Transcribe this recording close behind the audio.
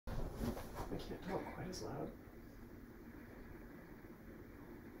as loud.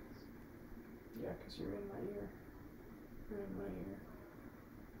 Yeah, because you're in my ear. You're in my ear.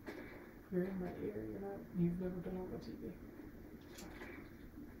 You're in my ear. You're not. You've never been on the TV.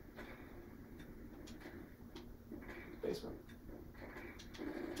 Basement.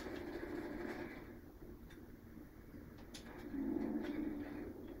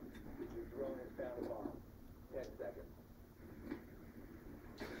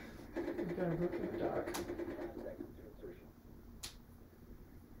 We've got a book in the dock.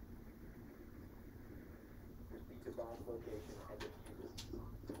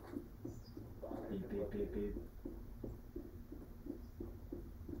 Beep, beep, beep, beep.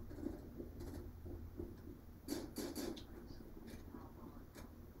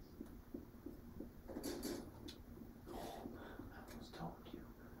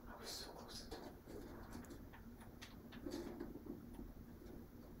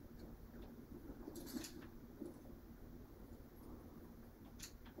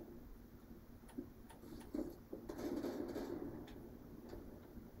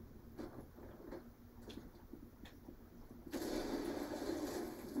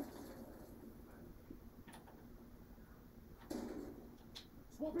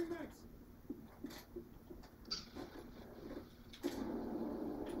 Swapping max.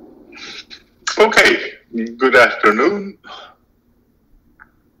 Okay, good afternoon.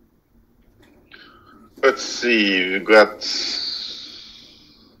 Let's see, we got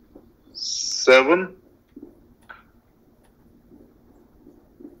 7.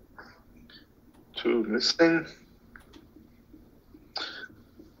 2 missing.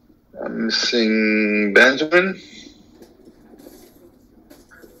 I'm missing Benjamin.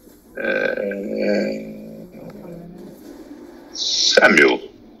 Samuel.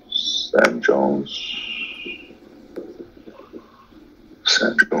 Sam Jones.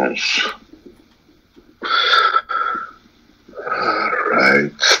 Sam Jones.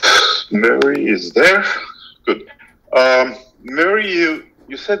 Alright. Mary is there. Good. Mary,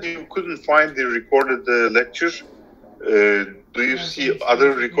 you said you couldn't find the recorded lecture. Do you see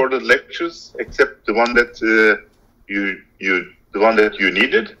other recorded lectures except the one that you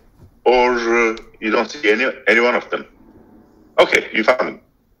needed, or you don't see any one of them? Okay, you found them.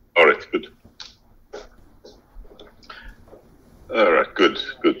 All right, good. All right, good.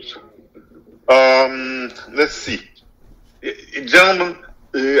 Let's see, gentlemen.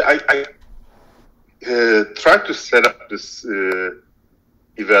 I tried to set up this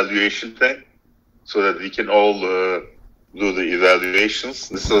evaluation thing so that we can all do the evaluations.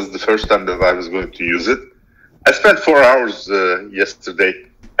 This was the first time that I was going to use it. I spent 4 hours yesterday.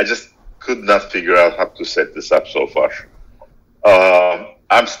 I just could not figure out how to set this up so far.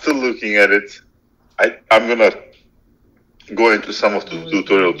 I'm still looking at it. I'm going to go into some of the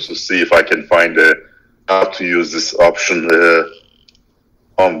tutorials to see if I can find how to use this option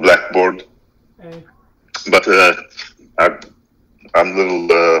on Blackboard. Hey. But I'm a little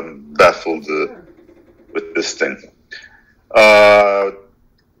baffled with this thing.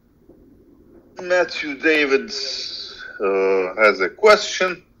 Matthew David has a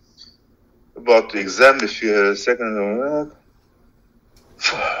question about the exam. If you have a second,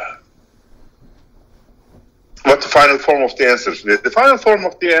 what's the final form of the answer? The final form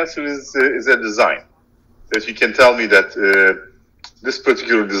of the answer is a design. That you can tell me that this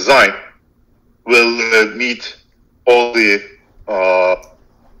particular design will meet all the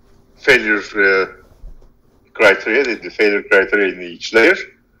failure criteria, the failure criteria in each layer,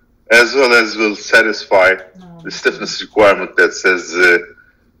 as well as will satisfy the stiffness requirement that says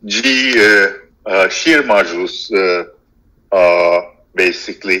G shear modulus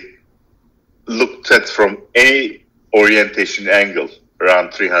basically looked at from any orientation angle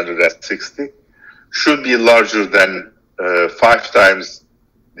around 360 should be larger than 5 times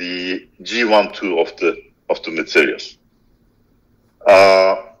the G12 of the materials.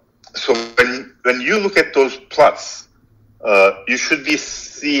 So when you look at those plots, you should be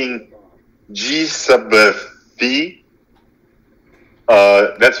seeing G sub V.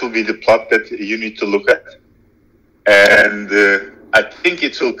 That will be the plot that you need to look at, and I think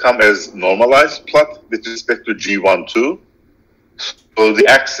it will come as normalized plot with respect to G12. So the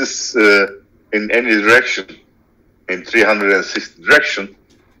axis in any direction, in 360 direction,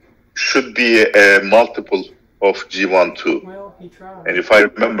 should be a multiple of G12. Well, he tried. And if I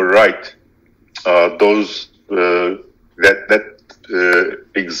remember right, that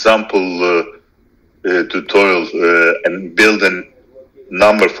example tutorial and build a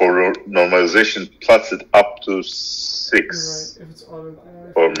number for normalization plots it up to 6 Right. If it's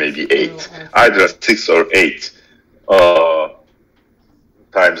or maybe 8, either 6 or 8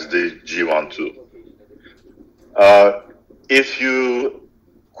 times the G12. If you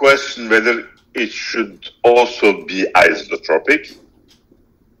question whether it should also be isotropic,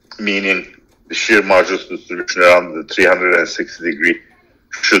 meaning the shear modulus distribution around the 360 degree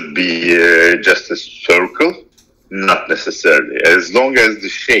should be just a circle, not necessarily. As long as the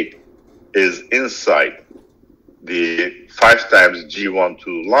shape is inside the 5 times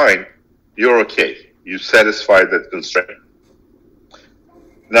G12 line, you're okay. You satisfy that constraint.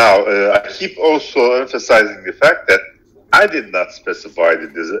 Now, I keep also emphasizing the fact that I did not specify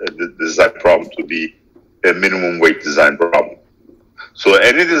the design problem to be a minimum weight design problem. So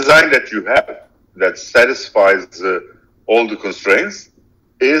any design that you have that satisfies all the constraints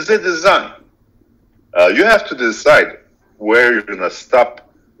is a design. You have to decide where you're going to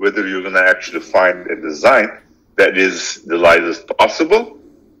stop, whether you're going to actually find a design that is the lightest possible,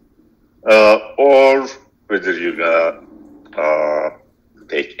 or whether you're going to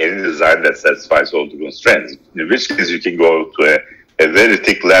take any design that satisfies all the constraints. In which case, you can go to a very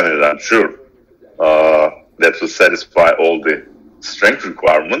thick laminate, I'm sure, that will satisfy all the strength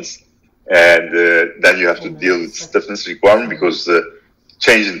requirements, and then you have to deal with stiffness requirement, because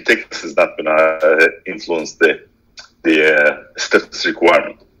change in thickness is not going to influence the stiffness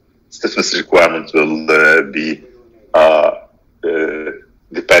requirement. Stiffness requirement will be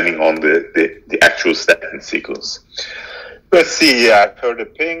depending on the actual stacking sequence. Let's see, I've heard a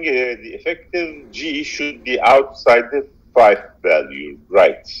ping. The effective G should be outside the 5 value,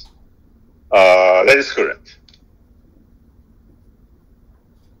 right? That is correct.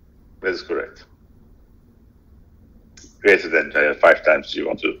 That is correct. Greater than 5 times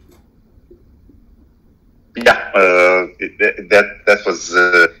G12. Yeah, that was,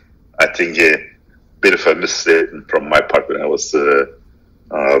 I think, a bit of a misstatement from my part when I was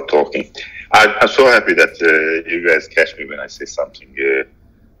talking. I'm so happy that you guys catch me when I say something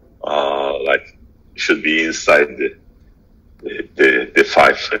like should be inside the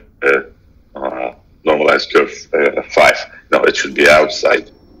 5 normalized curve 5. No, it should be outside.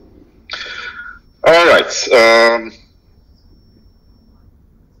 All right. So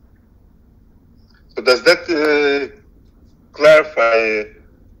does that clarify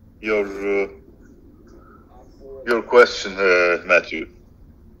your question, Matthew?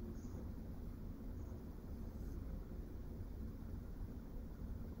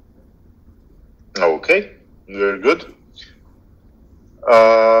 Okay, very good.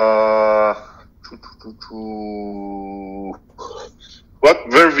 What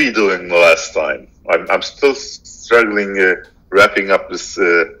were we doing the last time? I'm still struggling wrapping up this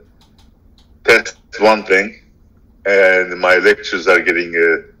test one thing, and my lectures are getting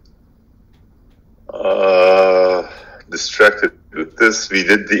distracted with this. We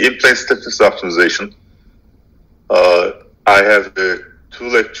did the in-plane stiffness optimization. I have 2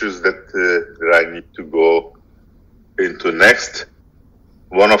 lectures that I need to go into next.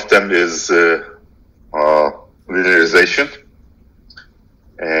 One of them is linearization,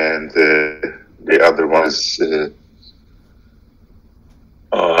 and the other one is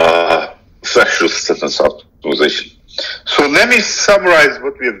flexural stiffness optimization. So let me summarize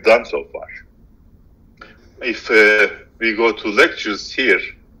what we have done so far. If we go to lectures here,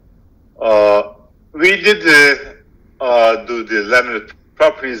 we did do the laminate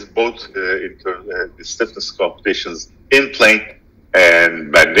properties, both in terms of the stiffness computations in plane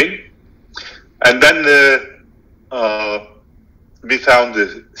and bending. And then we found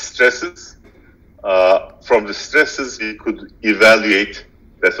the stresses. From the stresses, we could evaluate,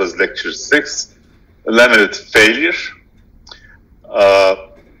 that was lecture 6, laminate failure.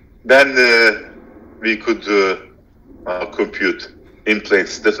 Then we could compute in-plane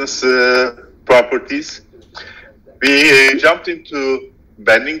stiffness properties. We jumped into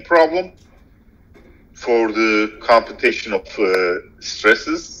bending problem for the computation of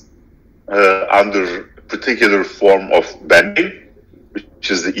stresses under a particular form of bending, which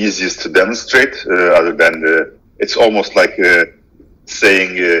is the easiest to demonstrate, other than it's almost like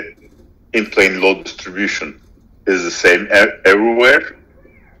saying in-plane load distribution is the same everywhere.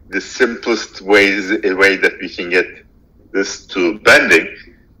 The simplest way is a way that we can get this to bending,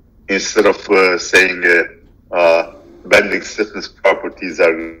 instead of saying bending stiffness properties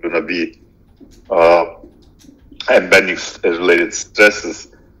are going to be and bending related stresses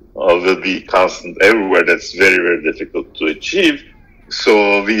will be constant everywhere. That's very, very difficult to achieve.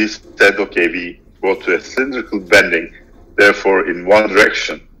 So we said, okay, we go to a cylindrical bending. Therefore, in one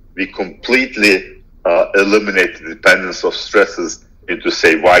direction, we completely eliminate the dependence of stresses into,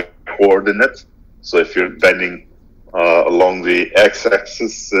 say, y coordinate. So if you're bending along the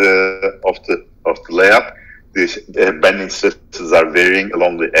x-axis of the layout, these bending stresses are varying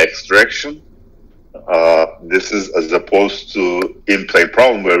along the x direction. This is as opposed to in-plane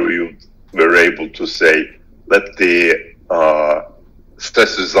problem where we were able to say, let the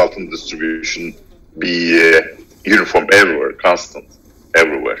stress resultant distribution be uniform everywhere, constant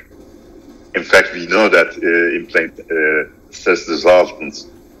everywhere. In fact, we know that in-plane stress resultants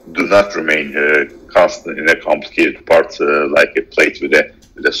do not remain constant in a complicated part like a plate with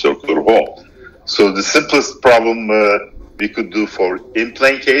a circular hole. So the simplest problem we could do for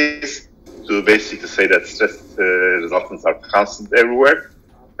in-plane case to basically say that stress resultants are constant everywhere.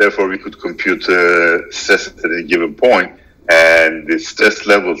 Therefore, we could compute stress at a given point, and the stress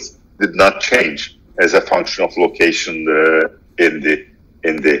levels did not change as a function of location in the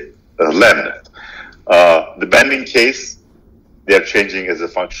laminate. The bending case, they are changing as a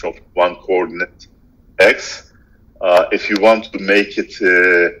function of one coordinate x. If you want to make it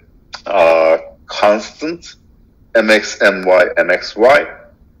constant, mx, my, mxy,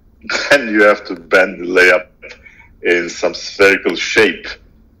 then you have to bend the layup in some spherical shape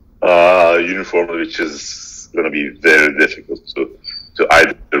uniformly, which is going to be very difficult to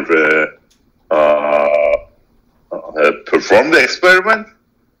either perform the experiment,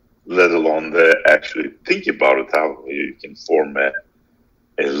 let alone actually think about it, how you can form a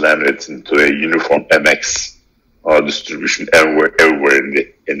laminate into a uniform mx distribution everywhere in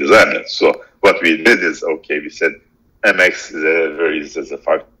the laminate. So what we did is, okay, we said mx varies as a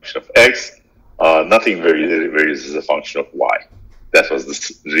function of x, nothing varies as a function of y. That was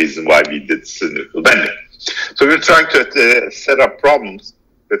the reason why we did cylindrical bending. So we're trying to set up problems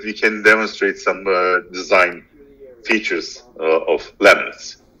that we can demonstrate some design features of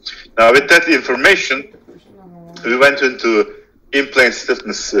laminates. Now, with that information, we went into in-plane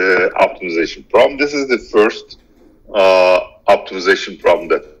stiffness optimization problem. This is the first optimization problem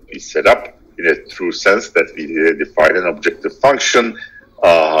that we set up in a true sense, that we define an objective function,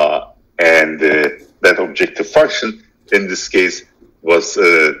 and that objective function in this case was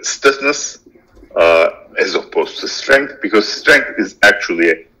stiffness as opposed to strength, because strength is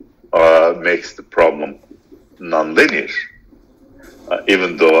actually makes the problem nonlinear.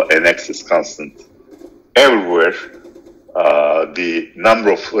 Even though nx is constant everywhere, the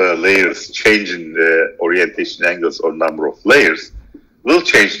number of layers change in the orientation angles or number of layers will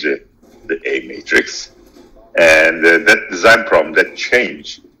change the A matrix, and that design problem, that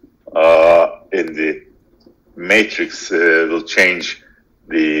change in the matrix will change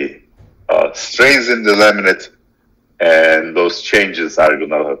the strains in the laminate, and those changes are going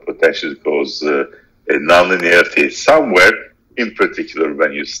to potentially cause a nonlinearity somewhere, in particular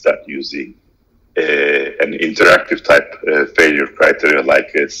when you start using an interactive type failure criteria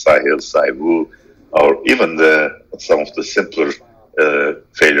like Sahil, Saiwu, or even some of the simpler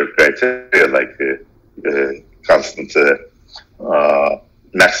failure criteria like constant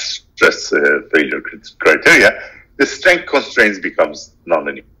max stress failure criteria. The strength constraints becomes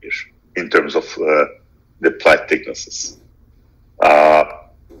nonlinear in terms of the plate thicknesses.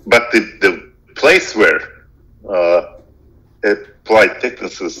 But the place where plate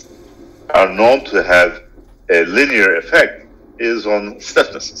thicknesses are known to have a linear effect is on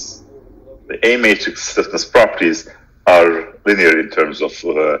stiffnesses. The A matrix stiffness properties are linear in terms of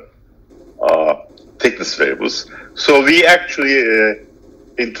thickness variables. So we actually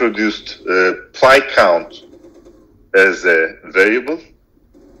introduced ply count as a variable,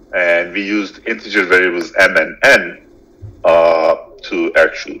 and we used integer variables m and n to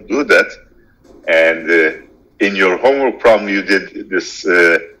actually do that. And in your homework problem, you did this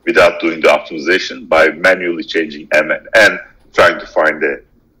without doing the optimization by manually changing m and n, trying to find a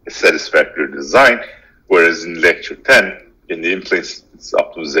satisfactory design. Whereas in lecture 10, in the in-plane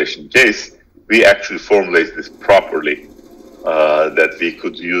optimization case, we actually formulated this properly, that we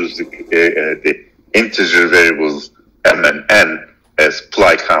could use the integer variables m and n as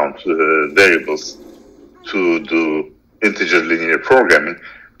ply count variables to do integer linear programming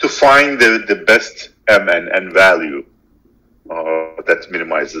to find the best m and n value that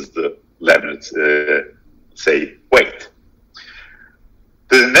minimizes the laminate, say, weight.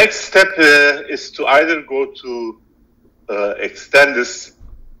 The next step is to either go to extend this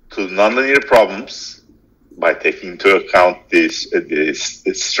to nonlinear problems by taking into account this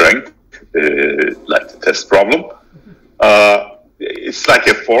strength, like the test problem. It's like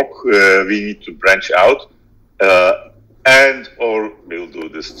a fork. We need to branch out, or we'll do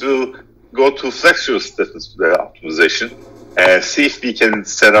this too. Go to flexural stiffness optimization and see if we can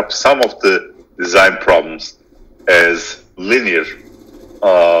set up some of the design problems as linear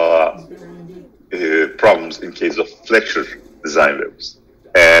problems in case of flexure design variables.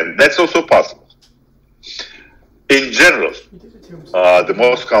 And that's also possible. In general, the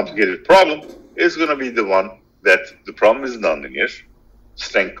most complicated problem is going to be the one that the problem is nonlinear.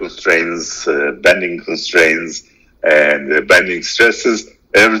 Strength constraints, bending constraints, and bending stresses,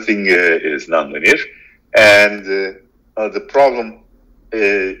 everything is nonlinear. And the problem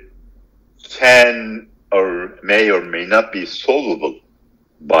can or may not be solvable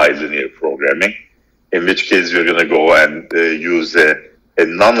by linear programming, in which case we're going to go and use a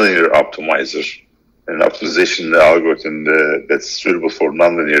nonlinear optimizer, an optimization algorithm that's suitable for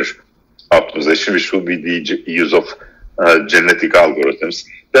nonlinear optimization, which will be the use of genetic algorithms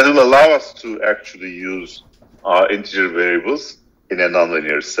that will allow us to actually use integer variables in a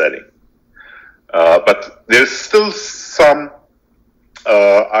nonlinear setting. But there's still some,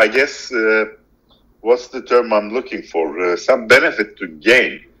 I guess, what's the term I'm looking for? Some benefit to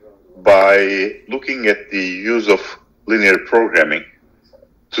gain by looking at the use of linear programming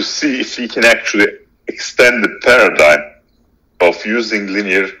to see if we can actually extend the paradigm of using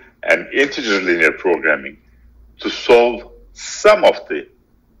linear and integer linear programming to solve some of the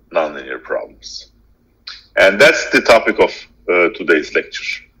nonlinear problems. And that's the topic of today's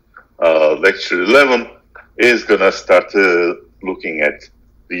lecture. Lecture 11 is going to start looking at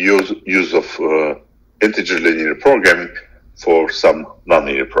the use of integer linear programming for some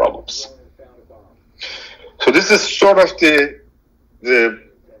nonlinear problems. So this is sort of the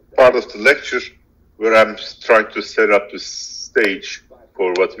part of the lecture where I'm trying to set up the stage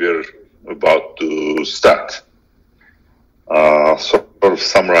for what we're about to start. Sort of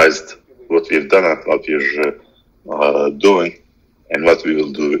summarized what we've done and what we're doing and what we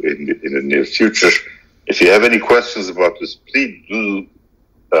will do in the near future. If you have any questions about this, please do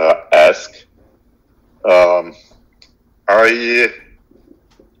ask. I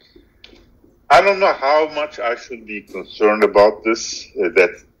don't know how much I should be concerned about this.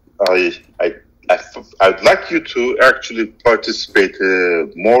 That I'd like you to actually participate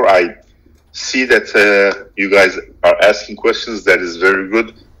more. I see that you guys are asking questions. That is very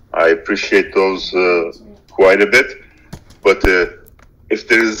good. I appreciate those quite a bit. But if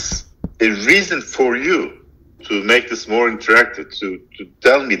there is a reason for you to make this more interactive, to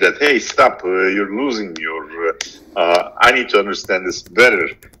tell me that, hey, stop, you're losing me, or I need to understand this better,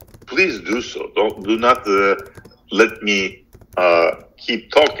 please do so. Do not let me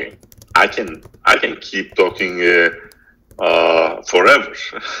keep talking. I can keep talking forever.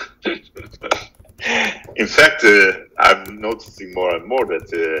 In fact, I'm noticing more and more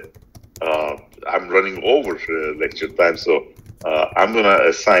that I'm running over lecture time, so I'm going to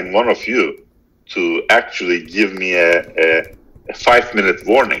assign one of you to actually give me a 5-minute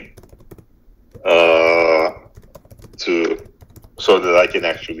warning so that I can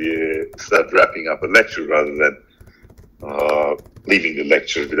actually start wrapping up a lecture rather than leaving the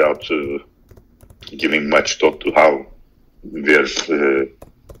lecture without giving much thought to how we're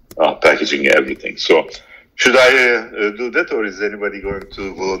packaging everything. So should I do that, or is anybody going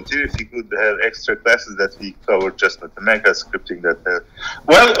to volunteer? If you could have extra classes that we cover, just mathematics, scripting, that.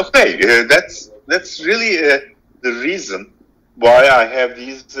 Well, okay, that's really the reason why I have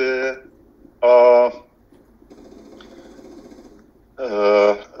these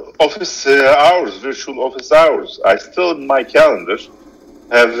office hours, virtual office hours. I still in my calendar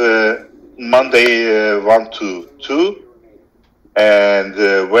have Monday 1 to 2 and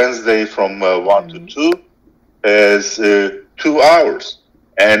Wednesday from 1 to 2 as 2 hours.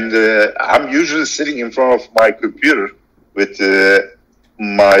 And I'm usually sitting in front of my computer with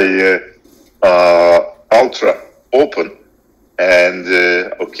my Ultra open. And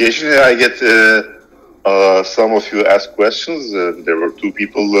occasionally I get some of you ask questions. There were 2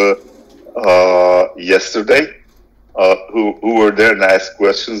 people yesterday who were there and asked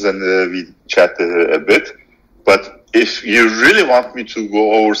questions, and we chatted a bit. But if you really want me to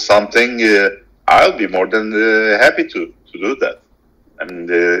go over something, I'll be more than happy to do that. I mean,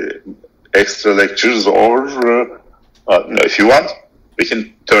 extra lectures, or if you want, we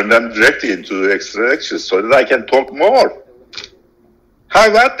can turn them directly into extra lectures so that I can talk more. How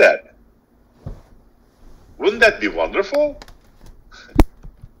about that? Wouldn't that be wonderful?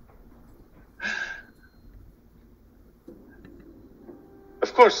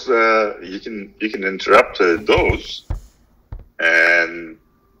 Of course, you can interrupt those, and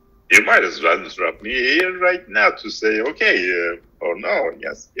you might as well interrupt me here right now to say okay or no,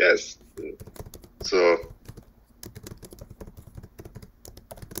 yes. So.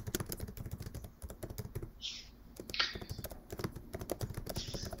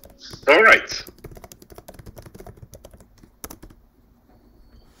 All right.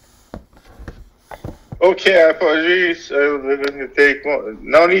 Okay, apologies. Let me take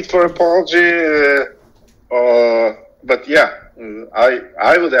no need for apology. But yeah,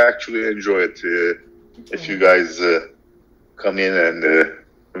 I would actually enjoy it if you guys come in and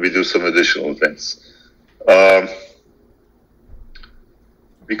we do some additional things.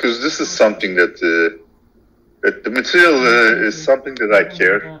 Because this is something that the material is something that I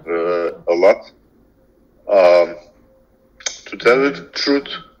care a lot. To tell you the truth,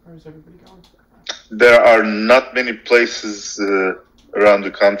 there are not many places around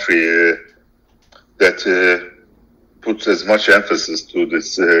the country that puts as much emphasis to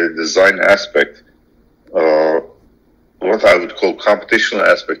this design aspect, what I would call computational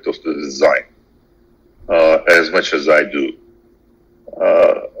aspect of the design, as much as I do.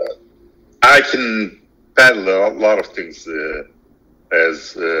 I can paddle a lot of things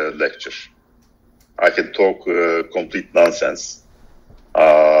as lecture. I can talk complete nonsense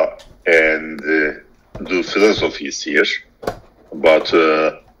and do philosophies here about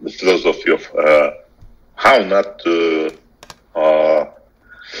the philosophy of how not to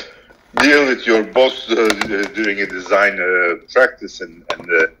deal with your boss during a design practice and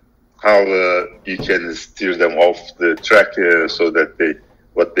how you can steer them off the track so that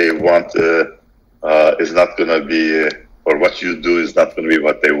what they want is not going to be, or what you do is not going to be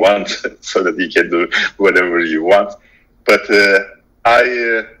what they want, so that you can do whatever you want. But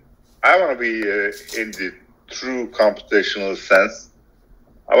I want to be in the true computational sense.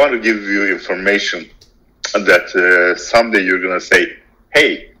 I want to give you information that someday you're going to say,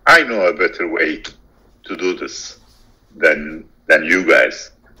 hey, I know a better way to do this than you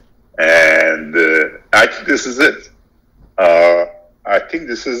guys. And I think this is it. I think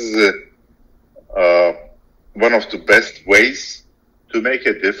this is one of the best ways to make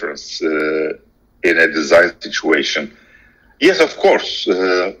a difference in a design situation. Yes, of course,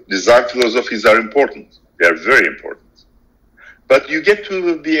 design philosophies are important. They are very important. But you get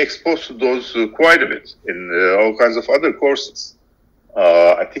to be exposed to those quite a bit in all kinds of other courses.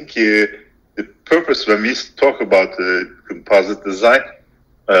 I think the purpose when we talk about composite design,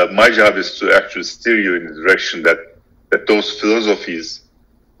 my job is to actually steer you in the direction that those philosophies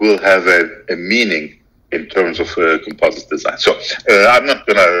will have a meaning in terms of composite design. So I'm not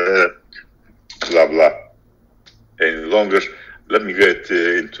going to blah, blah any longer. Let me get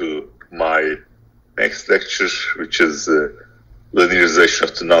into my next lecture, which is linearization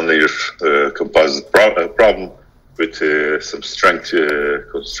of the nonlinear composite problem with some strength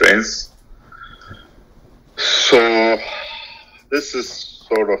constraints. So this is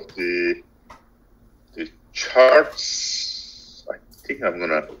sort of the charts. I think I'm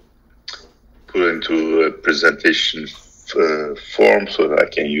gonna put into a presentation form so that I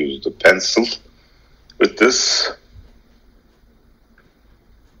can use the pencil with this.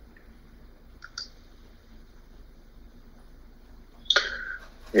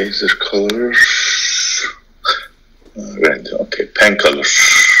 Laser colors. Red, okay, pen colors.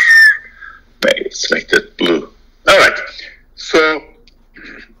 Let's make that blue. All right, so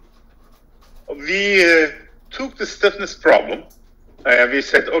we took the stiffness problem and we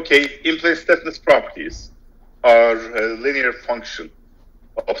said, okay, in-plane stiffness properties are a linear function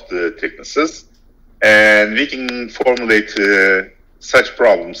of the thicknesses, and we can formulate such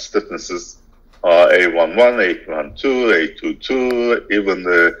problems, stiffnesses, A11, A12, A22, even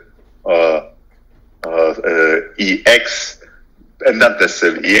the EX, and not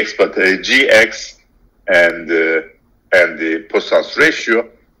necessarily EX, but GX and the Poisson's ratio,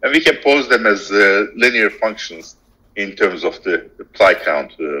 and we can pose them as linear functions in terms of the ply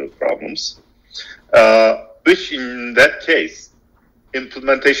count problems, which in that case,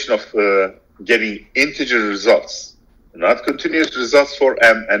 implementation of getting integer results, not continuous results for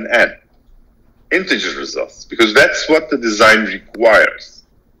M and N, integer results, because that's what the design requires.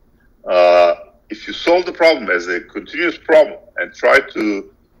 If you solve the problem as a continuous problem and try to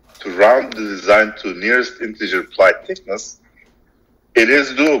round the design to nearest integer ply thickness, it is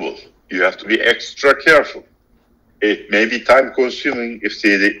doable. You have to be extra careful. It may be time consuming if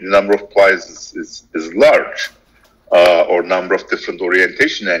the number of plies is large, or number of different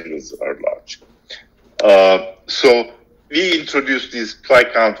orientation angles are large. So we introduced these ply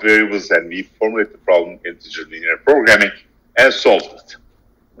count variables and we formulate the problem in integer linear programming and solved it.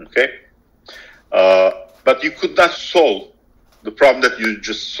 Okay? But you could not solve the problem that you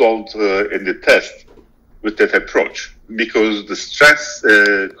just solved in the test with that approach, because the stress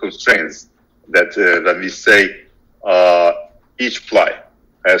constraints that when we say each ply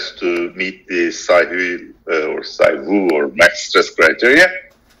has to meet the psi-Hu or psi-Wu or max stress criteria,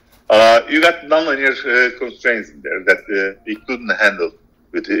 you got nonlinear constraints in there that we couldn't handle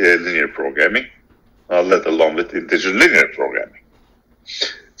with linear programming, let alone with integer linear programming.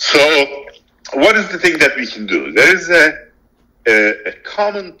 So what is the thing that we can do? There is a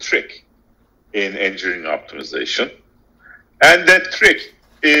common trick in engineering optimization, and that trick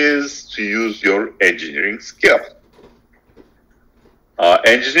is to use your engineering skill.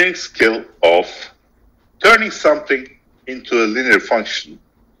 Engineering skill of turning something into a linear function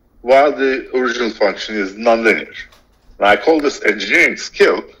while the original function is nonlinear. And I call this engineering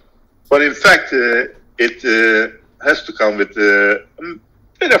skill, but in fact, it has to come with a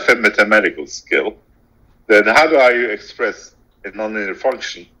bit of a mathematical skill. Then how do I express a nonlinear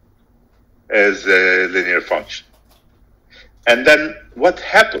function as a linear function? And then what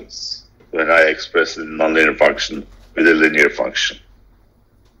happens when I express a nonlinear function with a linear function?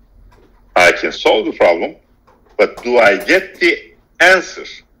 I can solve the problem, but do I get the answer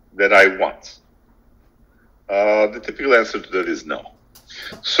that I want? The typical answer to that is no.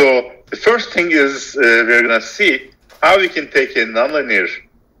 So the first thing is we're going to see how we can take a nonlinear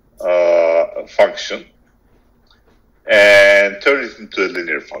function and turn it into a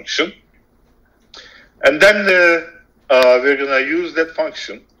linear function. And then we're going to use that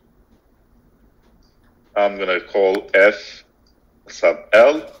function. I'm going to call f sub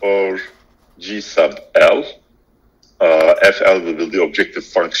L or g sub L. FL will be the objective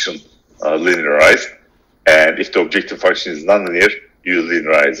function linearized. And if the objective function is nonlinear, you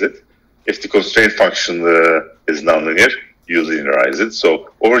linearize it. If the constraint function is nonlinear, you linearize it. So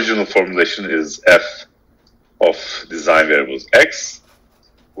original formulation is f of design variables x,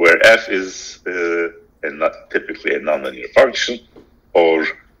 where f is typically a nonlinear function, or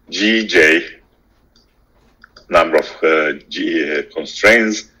gj, number of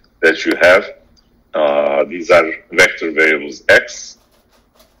constraints that you have. These are vector variables x,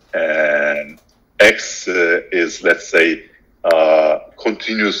 and x is, let's say,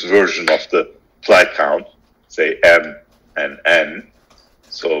 continuous version of the flight count, say m and n.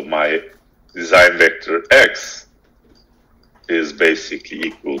 So my design vector x is basically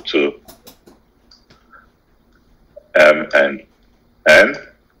equal to m and n.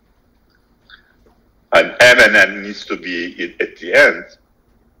 And m and n needs to be at the end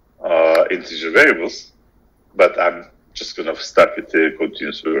integer variables, but I'm just going to start with the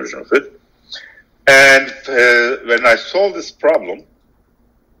continuous version of it. And when I solve this problem,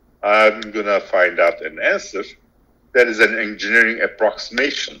 I'm going to find out an answer that is an engineering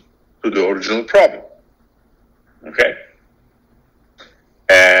approximation to the original problem. Okay?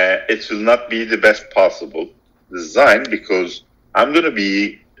 It will not be the best possible design because I'm going to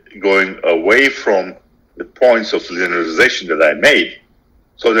be going away from the points of linearization that I made,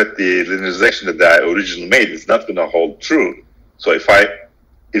 so that the linearization that I originally made is not going to hold true. So if I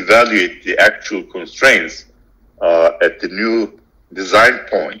evaluate the actual constraints at the new design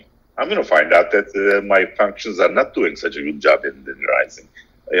point, I'm going to find out that my functions are not doing such a good job in linearizing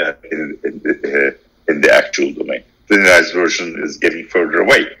in the actual domain. The linearized version is getting further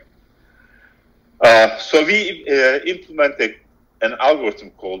away. So we implemented an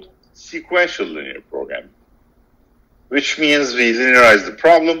algorithm called sequential linear programming, which means we linearize the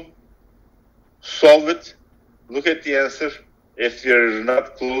problem, solve it, look at the answer. If you're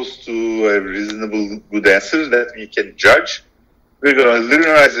not close to a reasonable good answer that we can judge, we're going to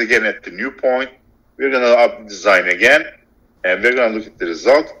linearize again at the new point. We're going to up design again, and we're going to look at the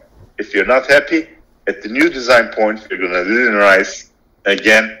result. If you're not happy, at the new design point, we're going to linearize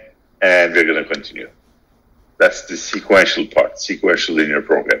again, and we're going to continue. That's the sequential part, sequential linear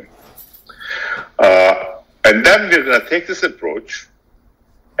programming. And then we're going to take this approach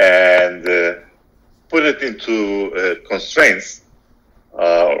and put it into constraints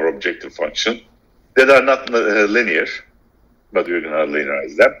or objective function that are not linear, but we're going to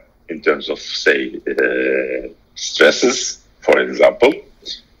linearize them in terms of, say, stresses, for example,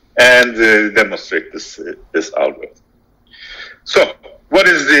 and demonstrate this algorithm. So, what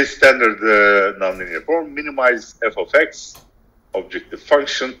is the standard nonlinear form? Minimize f of x, objective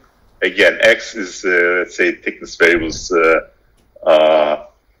function. Again, x is, let's say, thickness variables,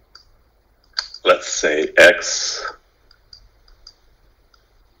 let's say x.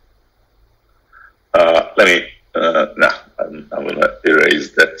 I'm going to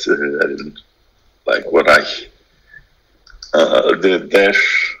erase that. I didn't like what I did there.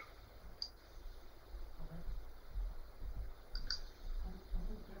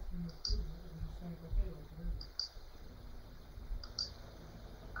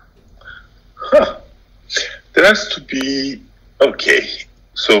 There has to be, okay,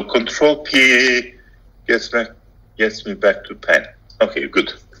 so Control P gets me back to pen. Okay,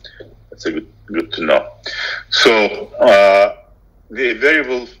 good. That's a good to know. So the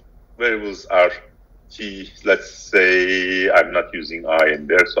variables are T. Let's say I'm not using I in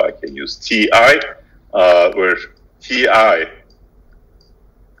there, so I can use Ti, where Ti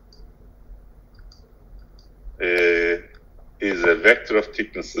is a vector of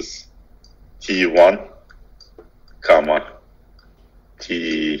thicknesses T1, comma,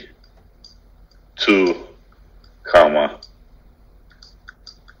 T2, comma.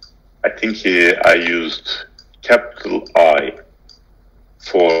 I think I used capital I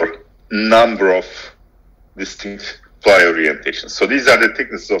for number of distinct ply orientations. So these are the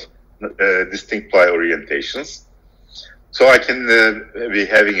thicknesses of distinct ply orientations. So I can be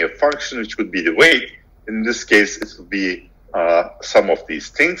having a function which would be the weight. In this case, it will be some of these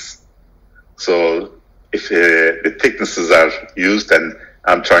things. So if the thicknesses are used and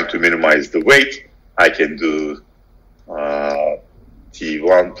I'm trying to minimize the weight, I can do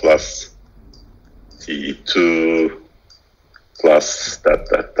T1 plus T2 plus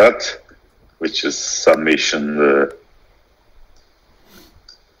that, which is summation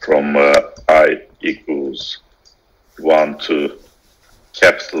from I equals 1 to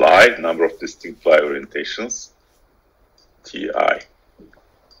capital I, number of distinct ply orientations, Ti.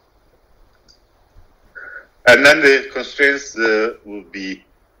 And then the constraints will be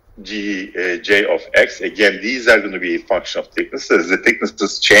J of x. Again, these are going to be a function of thickness. As the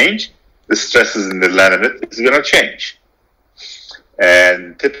thicknesses change, the stresses in the laminate is going to change.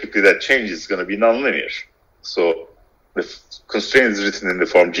 And typically that change is going to be nonlinear. So the constraint is written in the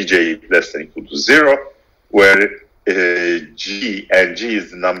form Gj less than equal to 0, where G and G is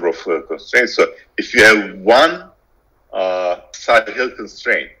the number of constraints. So if you have one side hill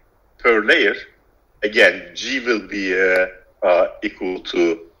constraint per layer, again, G will be equal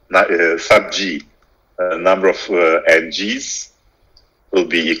to sub G. Number of NGs will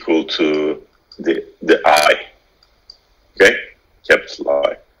be equal to the I. Okay, capital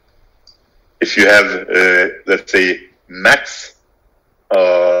I. If you have, let's say, max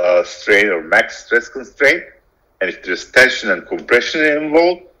strain or max stress constraint, and if there's tension and compression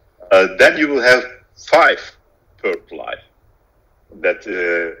involved, then you will have 5 per ply. That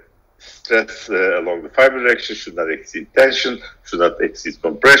stress along the fiber direction should not exceed tension, should not exceed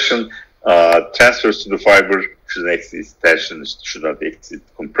compression. Transfers to the fiber should not exceed tension, should not exceed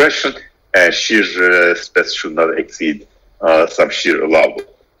compression, and shear stress should not exceed some shear allowable.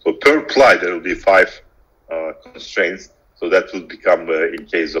 So per ply there will be 5 constraints. So that will become, in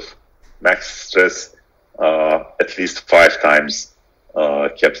case of max stress, at least 5 times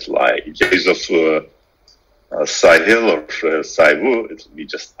capital I. In case of psi hill or psi wu, it will be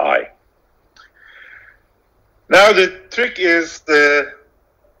just I. Now the trick is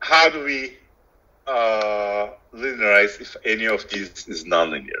how do we linearize if any of these is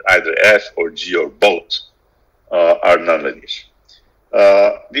nonlinear? Either F or G or both are nonlinear.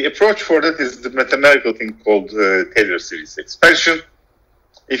 The approach for that is the mathematical thing called Taylor series expansion.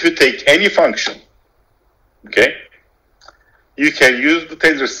 If you take any function, okay, you can use the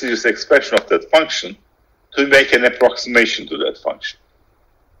Taylor series expansion of that function to make an approximation to that function.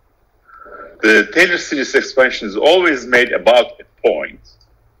 The Taylor series expansion is always made about a point.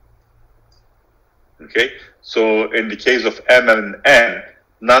 Okay, so in the case of M and N,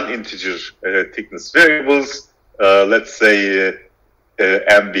 non-integer thickness variables, let's say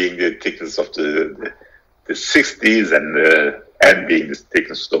M being the thickness of the 60s and N being the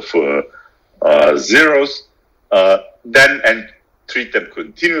thickness of zeros, then and treat them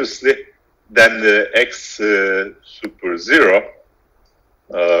continuously, then the X super 0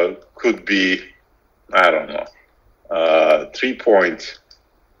 could be, I don't know,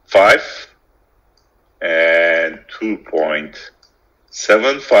 3.5 and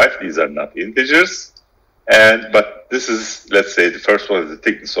 2.75. These are not integers. But this is, let's say, the first one is the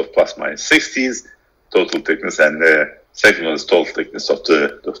thickness of plus minus 60s, total thickness, and the second one is total thickness of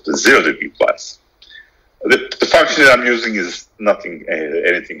the 0 degree plies. The function that I'm using is nothing,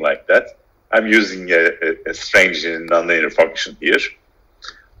 anything like that. I'm using a strange nonlinear function here.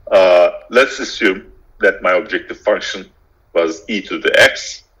 Let's assume that my objective function was e to the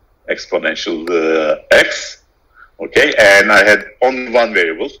x, exponential x, okay, and I had only one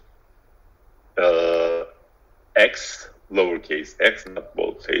variable, x, lowercase x, not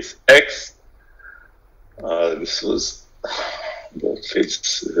boldface x. This was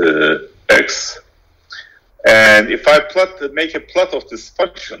boldface x. And if I make a plot of this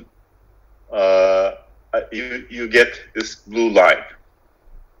function, you get this blue line.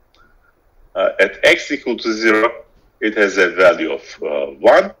 At x equal to 0, it has a value of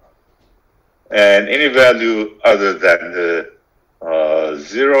 1, and any value other than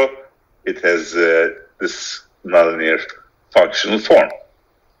 0, it has this nonlinear functional form.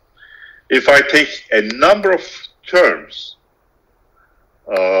 If I take a number of terms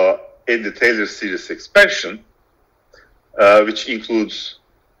in the Taylor series expansion, which includes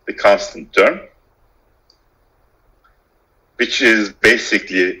the constant term, which is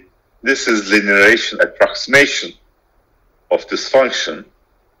basically, this is linearization approximation of this function,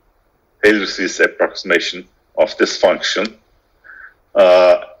 Taylor series approximation of this function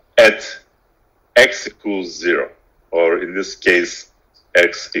at x equals 0, or in this case,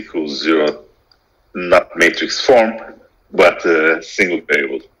 x equals 0, not matrix form, but single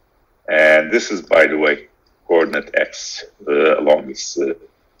variable. And this is, by the way, coordinate x along this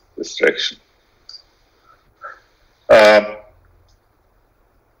direction.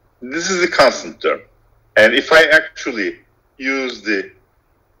 This is the constant term. And if I actually use the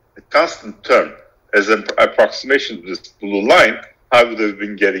constant term as an approximation to this blue line, I would have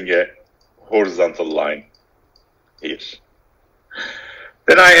been getting a horizontal line here.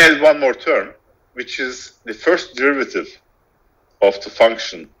 Then I add one more term, which is the first derivative of the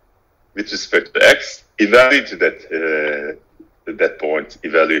function with respect to x, evaluated at that point,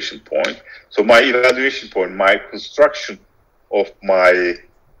 evaluation point. So my evaluation point, my construction of my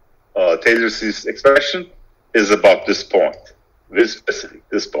Taylor series expression is about this point, very specific,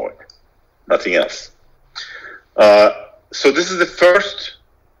 this point, nothing else. So this is the first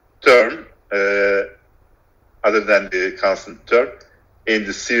term, other than the constant term, in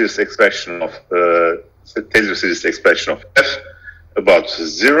the series expression of Taylor series expression of f about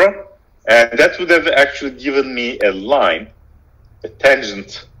 0, and that would have actually given me a line, a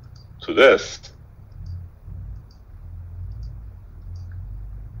tangent to this.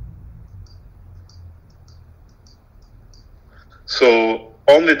 So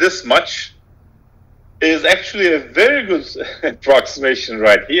only this much is actually a very good approximation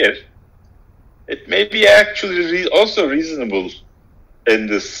right here. It may be actually also reasonable in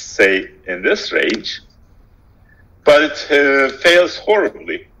this, say, in this range, but it fails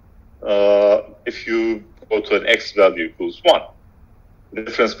horribly if you go to an x value equals 1. The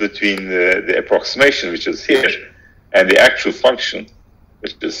difference between the approximation, which is here, and the actual function,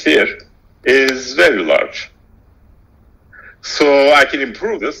 which is here, is very large. So I can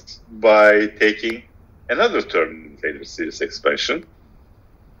improve this by taking another term in the Taylor series expansion,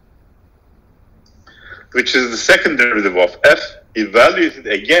 which is the second derivative of f, evaluated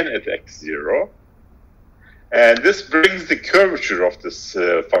again at x0. And this brings the curvature of this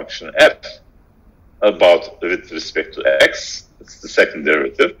function f about with respect to x, it's the second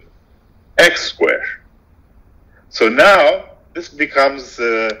derivative, x squared. So now this becomes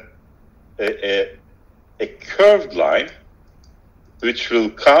a curved line which will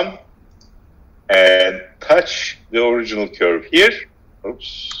come and touch the original curve here.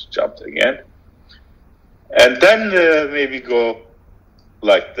 Oops, jumped again. And then maybe go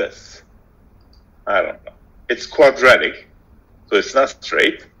like this. I don't know. It's quadratic, so it's not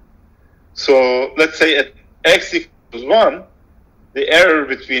straight. So let's say at x equals 1, the error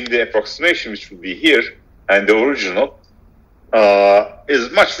between the approximation, which would be here, and the original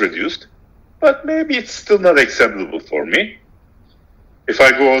is much reduced, but maybe it's still not acceptable for me. If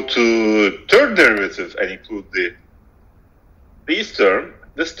I go to third derivative and include this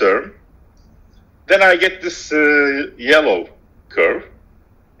term, then I get this yellow curve,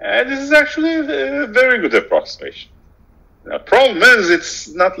 and this is actually a very good approximation. The problem is it's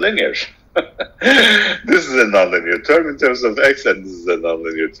not linear. This is a nonlinear term in terms of x, and this is a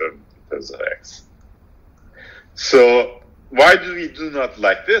nonlinear term in terms of x. So why do we do not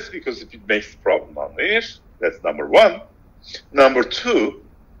like this? Because if it makes the problem nonlinear, that's number one. Number two,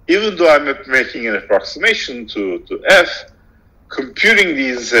 even though I'm making an approximation to f, computing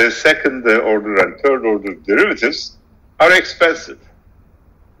these second order and third order derivatives are expensive.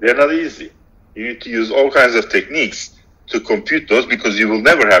 They're not easy. You need to use all kinds of techniques to compute those, because you will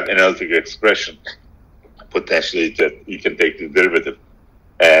never have an analytic expression potentially that you can take the derivative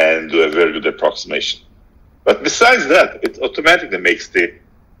and do a very good approximation. But besides that, it automatically makes the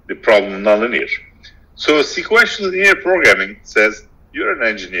problem nonlinear. So sequential linear programming says, you're an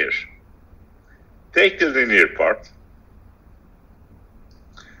engineer. Take the linear part.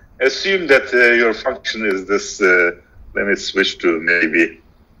 Assume that your function is this, let me switch to maybe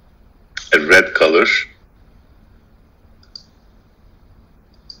a red color.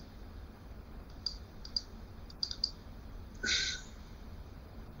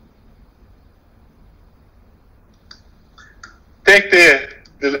 Take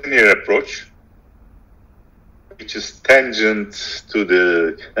the linear approach, which is tangent to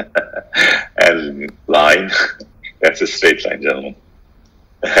the line. That's a straight line, gentlemen.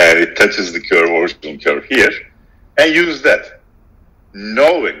 And it touches the curve, original curve here, and use that,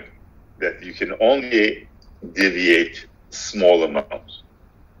 knowing that you can only deviate small amounts.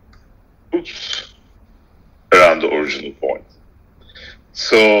 Oops, around the original point.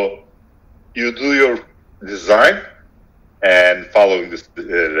 So you do your design, and following this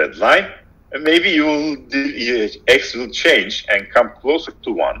red line, and maybe x will change and come closer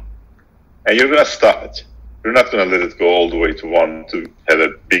to 1, and you're going to stop it. You're not going to let it go all the way to 1 to have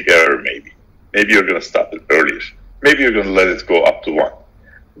a big error, maybe. Maybe you're going to stop it earlier. Maybe you're going to let it go up to 1.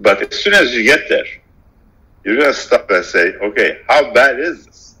 But as soon as you get there, you're going to stop and say, okay, how bad is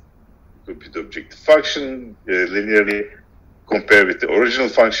this? Compute the objective function linearly, compare with the original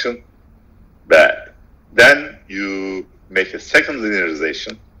function, bad. Then you make a second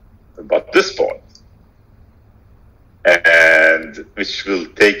linearization about this point, and which will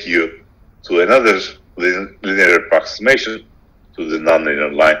take you to another linear approximation to the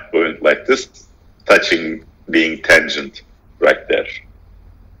nonlinear line going like this, touching, being tangent right there.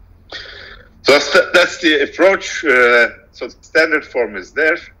 So that's the approach. So the standard form is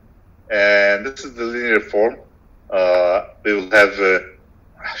there, and this is the linear form. We will have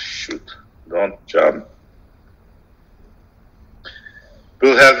shoot, don't jump.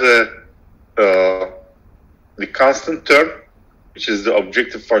 We'll have the constant term, which is the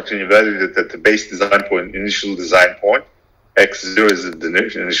objective function evaluated at the base design point, initial design point. x0 is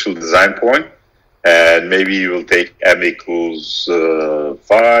the initial design point, and maybe you will take m equals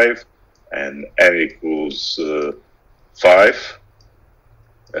 5 and n equals 5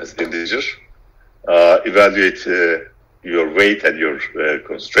 as integer. Evaluate your weight and your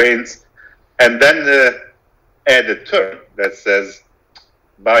constraints, and then add a term that says,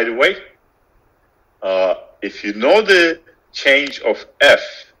 by the way, if you know the change of f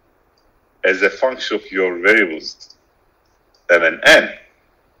as a function of your variables m and n,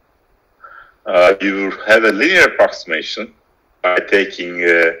 you have a linear approximation by taking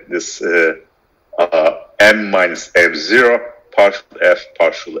this m minus m0 partial f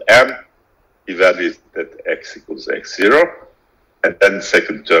partial m, evaluate that x equals x0, and then the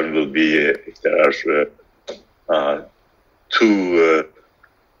second term will be if there are two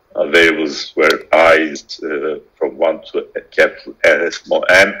variables where I is from 1 to a capital N, small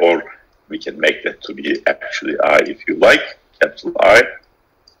n, or we can make that to be actually I if you like, capital I.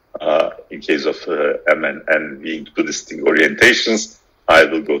 In case of m and n being two distinct orientations, I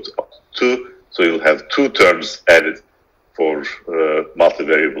will go to up to 2, so you'll have two terms added for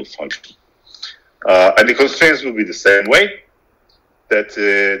multivariable function. And the constraints will be the same way, that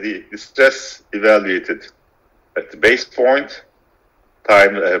the stress evaluated at the base point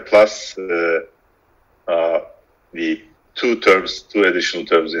time plus the two additional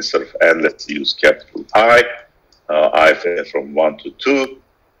terms instead of n. Let's use capital I from 1 to 2,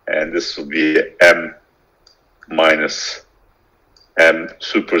 and this will be m minus m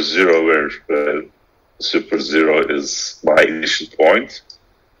super 0, where super 0 is my initial point,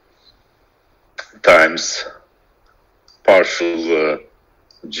 times partial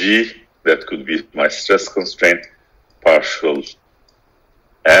g, that could be my stress constraint, partial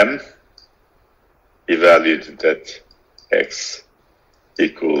m, evaluated at x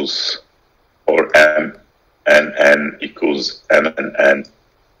equals, or m and n equals m and n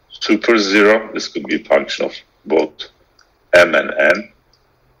super 0. This could be a function of both m and n,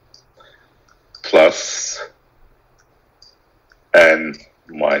 plus n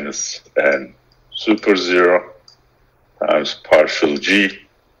minus n super 0 times partial g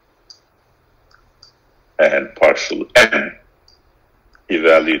and partial n,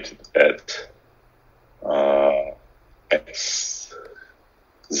 evaluated at x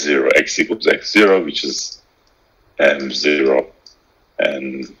equals x0, which is m0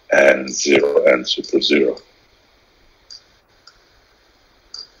 and n0 and super 0.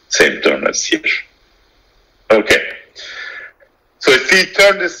 Same term as here. Okay. So if we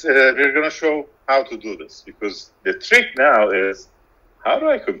turn this, we're going to show how to do this, because the trick now is, how do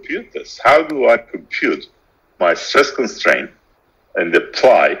I compute this? How do I compute my stress constraint and the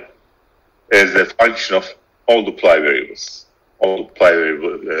ply as a function of all the ply variables, all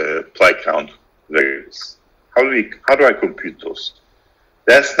the ply count variables? How do I compute those?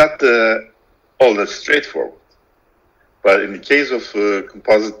 That's not all that straightforward. But in the case of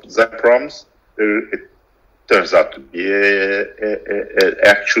composite design problems, it turns out to be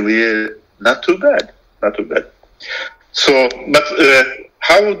actually not too bad. Not too bad. So, but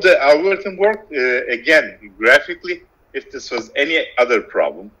how would the algorithm work? Again, graphically, if this was any other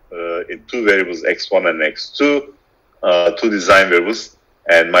problem in two variables, x1 and x2, two design variables,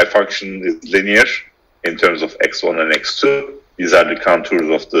 and my function is linear in terms of x1 and x2, these are the contours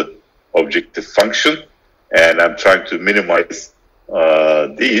of the objective function, and I'm trying to minimize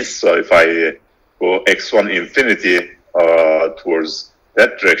these. So if I go x1 infinity towards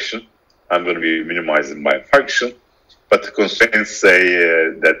that direction, I'm going to be minimizing my function. But the constraints say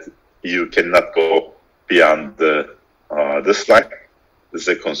that you cannot go beyond the this line. This is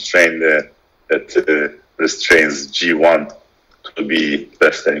a constraint that restrains G1 to be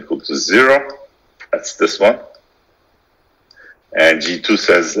less than or equal to 0. That's this one. And G2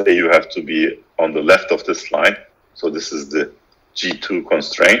 says that you have to be on the left of this line. So this is the G2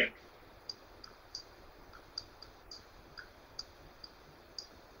 constraint.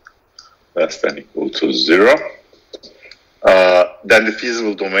 Less than or equal to 0. Then the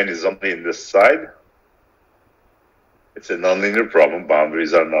feasible domain is only in this side. It's a nonlinear problem.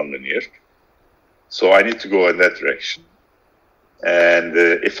 Boundaries are nonlinear. So I need to go in that direction. And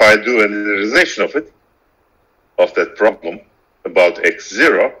if I do a linearization of it, of that problem about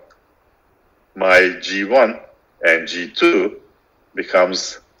x0, my G1 and G2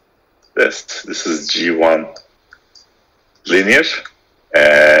 becomes this. This is G1 linear,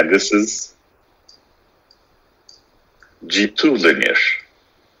 and this is G2 linear.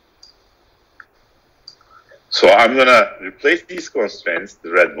 So I'm going to replace these constraints, the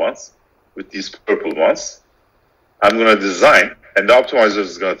red ones, with these purple ones. I'm going to design, and the optimizer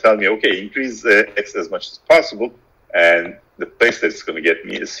is going to tell me, okay, increase x as much as possible, and the place that it's going to get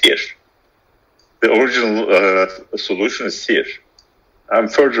me is here. The original solution is here. I'm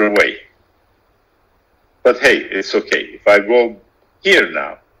further away. But hey, it's okay. If I go here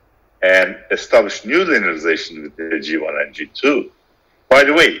now and establish new linearization with the G1 and G2, by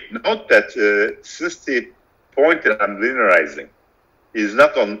the way, note that since the point that I'm linearizing is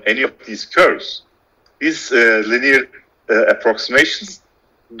not on any of these curves, these linear approximations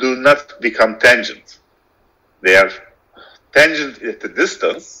do not become tangent. They are tangent at the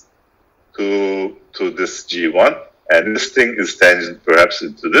distance to this G1, and this thing is tangent perhaps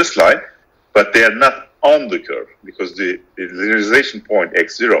into this line, but they are not on the curve because the linearization point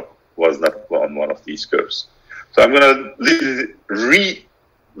x0 was not on one of these curves. So I'm going to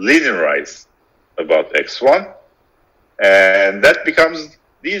re-linearize about x1, and that becomes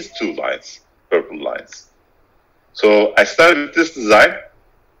these two lines, purple lines. So I started with this design,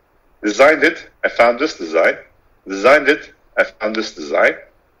 designed it, I found this design, designed it, I found this design,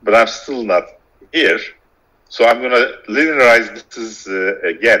 but I'm still not here. So I'm going to linearize this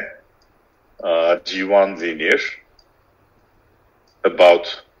again, G1 linear,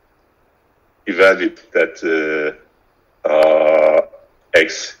 about evaluate that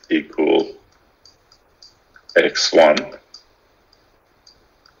x equal x1.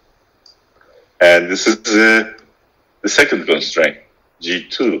 And this is the second constraint,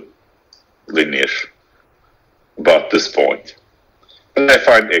 G2 linear, about this point. When I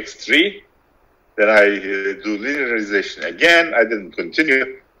find x3, then I do linearization again. I didn't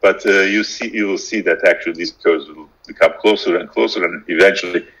continue, but you will see that actually these curves will become closer and closer, and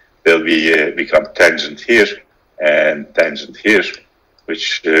eventually they'll become tangent here and tangent here,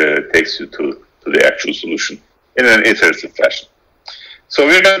 which takes you to the actual solution in an iterative fashion. So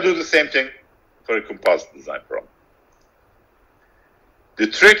we're going to do the same thing for a composite design problem. The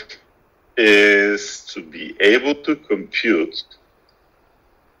trick is to be able to compute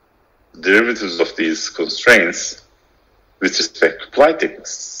derivatives of these constraints with respect to Ply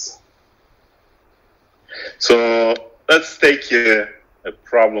thickness. So let's take a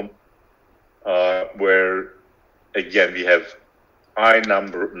problem where, again, we have high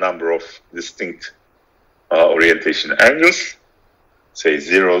number of distinct orientation angles, say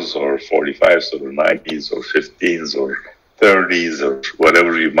zeros or 45s or 90s or 15s or 30s or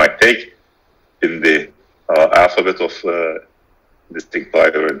whatever you might take in the alphabet of distinct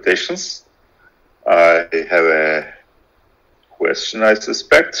Ply orientations. I have a question, I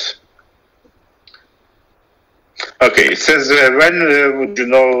suspect. Okay, it says, when would you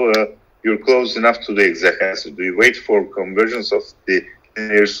know you're close enough to the exact answer? Do you wait for convergence of the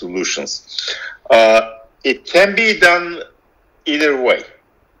linear solutions? It can be done either way.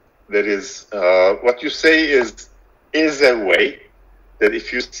 That is, what you say is a way that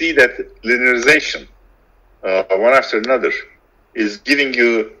if you see that linearization, one after another, is giving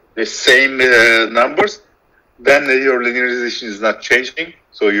you the same numbers, then your linearization is not changing.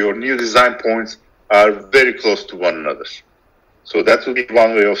 So your new design points are very close to one another. So that will be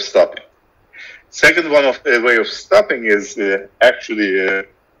one way of stopping. Second way of stopping is actually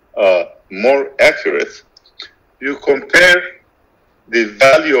more accurate. You compare the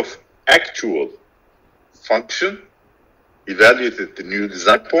value of actual function evaluated at the new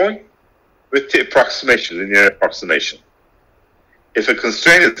design point with the approximation, linear approximation. If a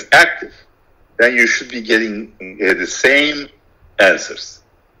constraint is active, then you should be getting the same answers.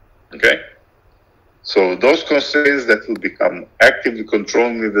 Okay? So those constraints that will become actively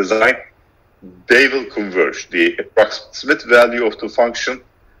controlling the design, they will converge. The approximate value of the function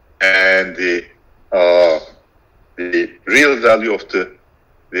and the the real value of the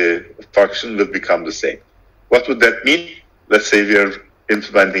function will become the same. What would that mean? Let's say we are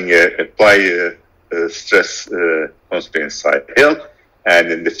implementing apply stress constraint psi Hill,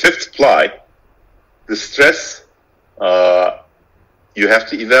 and in the fifth ply, the stress, you have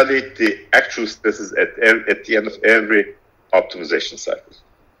to evaluate the actual stresses at the end of every optimization cycle.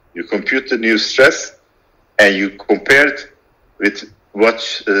 You compute the new stress and you compare it with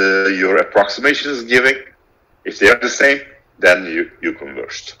what your approximation is giving. If they are the same, then you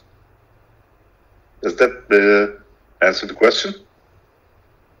converged. Does that answer the question?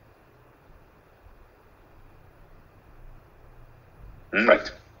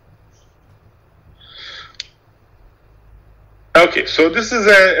 Right. Okay, so this is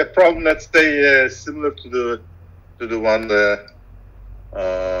a problem, let's say, similar to the one that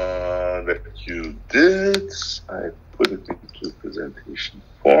you did. I put it into presentation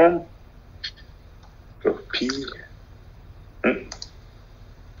form. So P.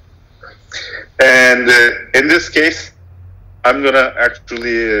 And in this case, I'm gonna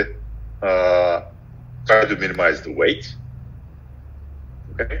actually try to minimize the weight.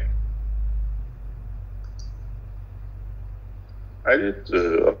 Okay. I did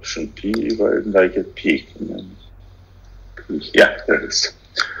option P. Why didn't I get P? Yeah, there it is.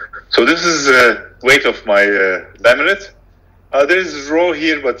 So this is the weight of my laminate. There is rho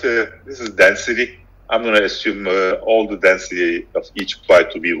here, but this is density. I'm going to assume all the density of each ply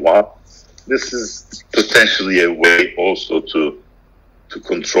to be 1. This is potentially a way also to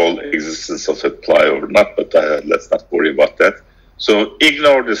control existence of a ply or not, but let's not worry about that. So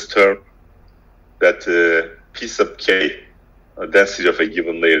ignore this term that P sub k, density of a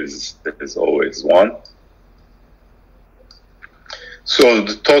given layer is always 1. So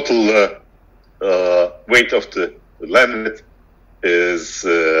the total weight of the laminate is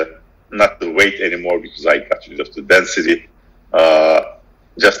not the weight anymore because I got rid of the density,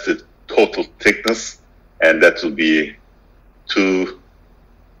 just the total thickness, and that will be 2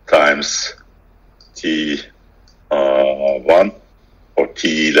 times T1 or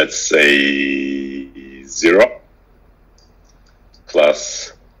T, let's say 0,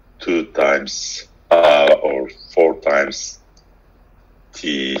 plus 2 times or 4 times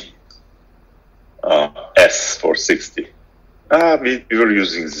T S for 60. We were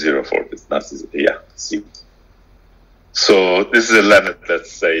using 0 for this, not yeah, see. So this is a limit,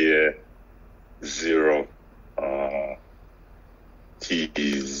 let's say 0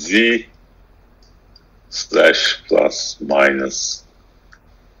 TZ slash plus minus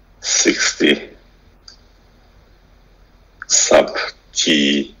 60 sub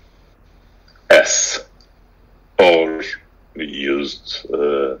TS, or we used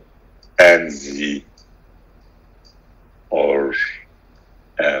NZ or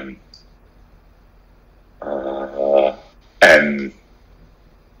N.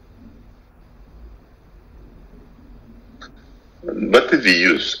 What did we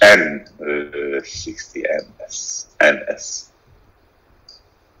use? N 60 NS, NZ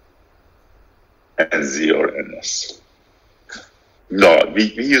or NS. No, we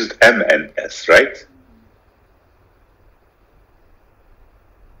used MNS, right?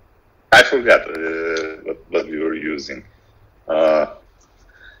 I forgot what we were using.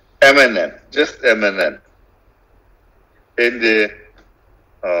 MNN, just MNN. In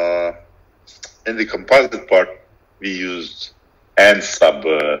the composite part, we used N sub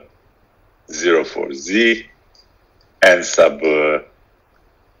 0 for Z, N sub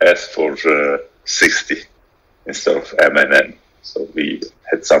S for 60 instead of MNN. So we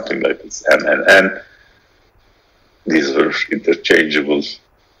had something like this, MNN. These were interchangeable.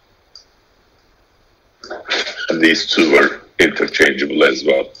 And these two were interchangeable as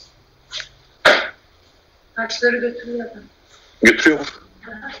well. Kaçları götürüyordun? Götürüyor mu?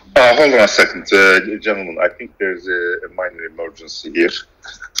 Hold on a second, gentlemen. I think there's a minor emergency here.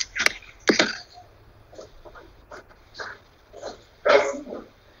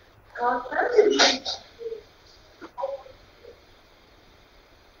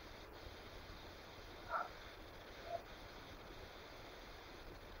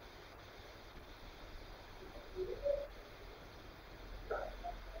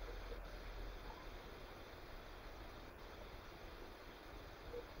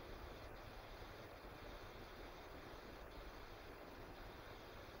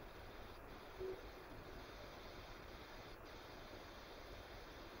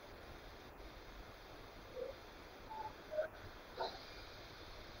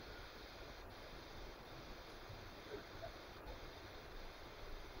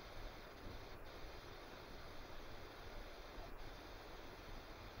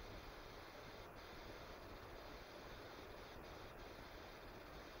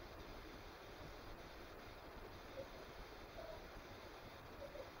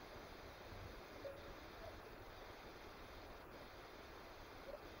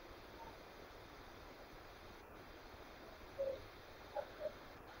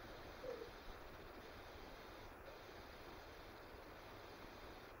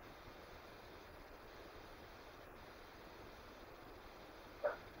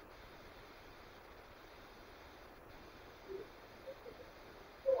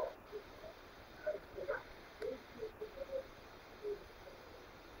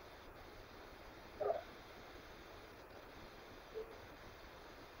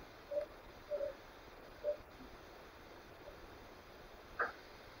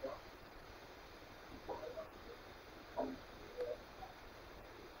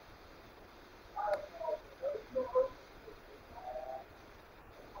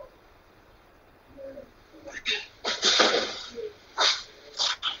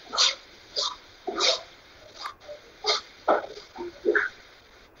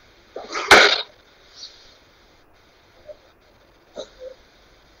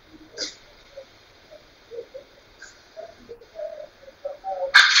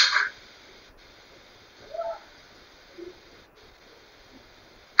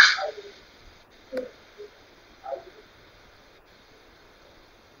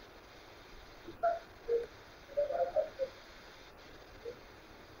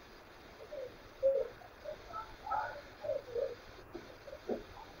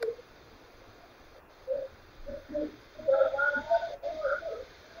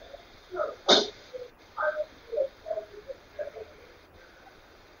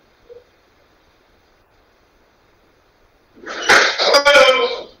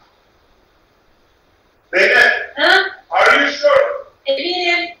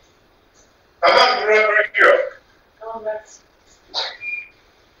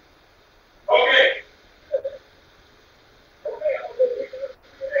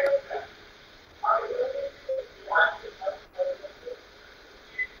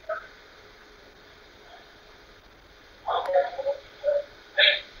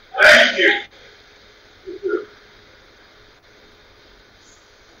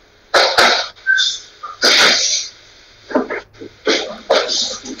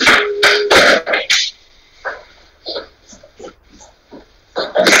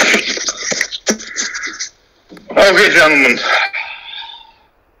 Okay, gentlemen.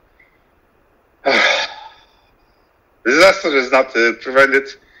 Disaster is not prevented.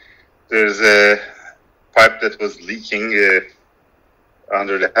 There's a pipe that was leaking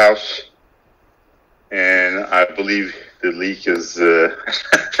under the house, and I believe the leak is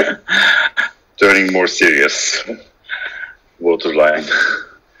turning more serious. Water line.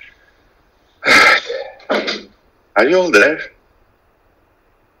 Are you all there?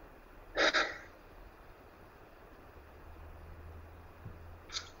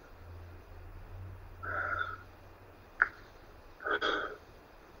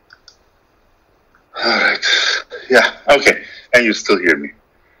 All right. Yeah. Okay. And you still hear me?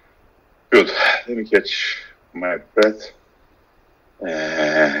 Good. Let me catch my breath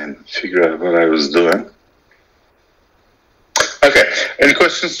and figure out what I was doing. Okay. Any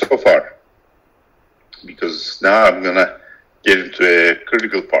questions so far? Because now I'm gonna get into a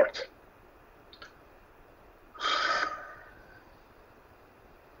critical part.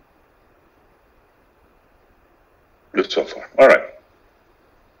 Good so far. All right.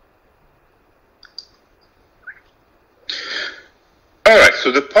 All right,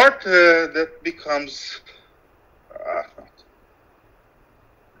 so the part that becomes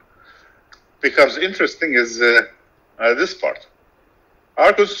interesting is this part.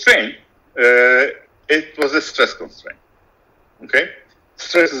 Our constraint, it was a stress constraint. Okay,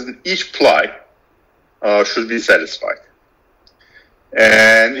 stresses in each ply should be satisfied.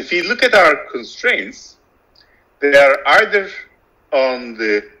 And if you look at our constraints, they are either on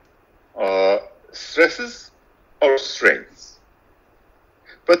the stresses or strains.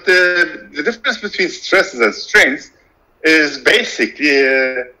 But the difference between stresses and strains is basically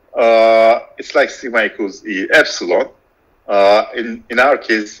it's like sigma equals E epsilon. In our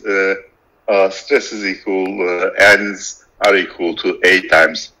case, stress is equal, ends are equal to A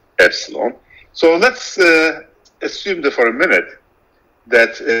times epsilon. So let's assume that for a minute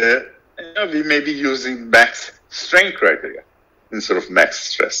that we may be using max strain criteria instead of max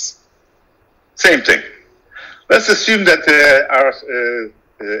stress. Same thing. Let's assume that our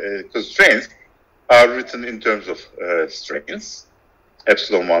constraints are written in terms of strains,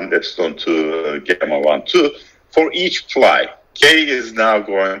 epsilon 1, epsilon 2, gamma 1, 2, for each ply. K is now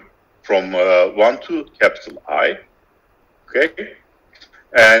going from 1 to capital I, okay?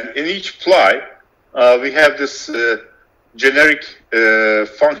 And in each ply, we have this generic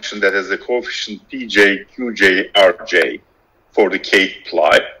function that has a coefficient Pj, Qj, Rj for the kth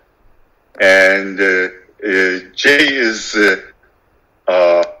ply. And J is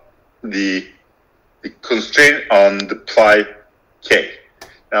the constraint on the ply K.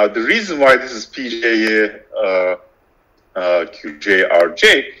 Now, the reason why this is Pj, Qj,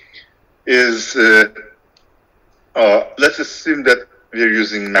 Rj is, let's assume that we're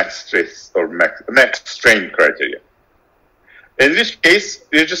using max stress or max strain criteria. In this case,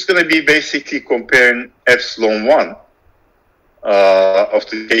 we're just going to be basically comparing epsilon 1 of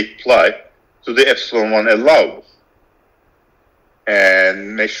the kth ply to the epsilon 1 allowable,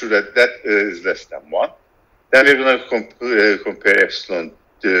 and make sure that that is less than 1. Then we're going to compare epsilon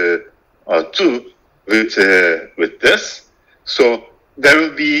 2 with this. So there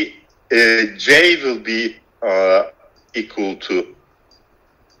will be J will be equal to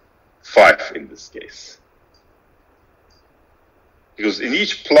 5 in this case, because in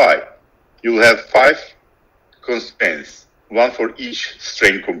each ply you will have 5 constraints, one for each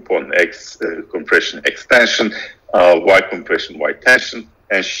strain component: X compression, extension, Y compression, Y tension,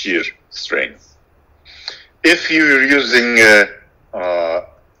 and shear strains. If you're using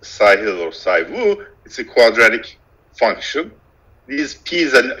psi Hill or psi Wu, it's a quadratic function. These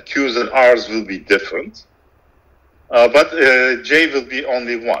P's and Q's and R's will be different, but J will be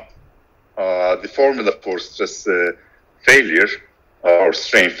only 1. The formula for stress failure or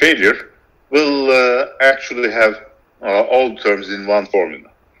strain failure will actually have all terms in one formula.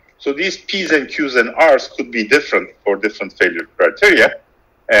 So these P's and Q's and R's could be different for different failure criteria,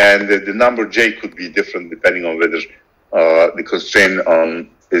 and the number J could be different depending on whether the constraint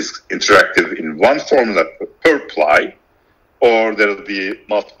is interactive in one formula per ply, or there will be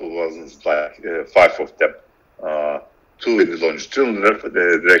multiple ones, like 5 of them. 2 in the longitudinal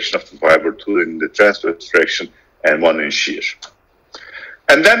direction of the fiber, 2 in the transverse direction, and 1 in shear.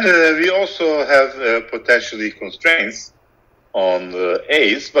 And then we also have potentially constraints on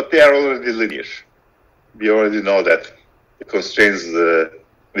A's, but they are already linear. We already know that the constraints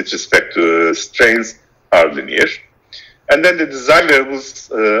with respect to strains are linear. And then the design variables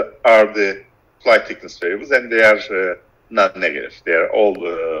are the ply thickness variables, and they are not negative. They are all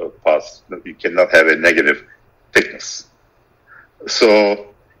positive. You cannot have a negative thickness.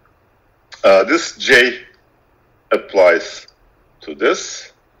 So this J applies to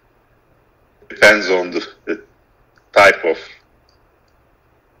this. Depends on the type of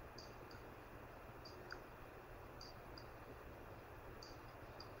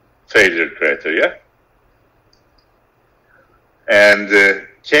failure criteria. And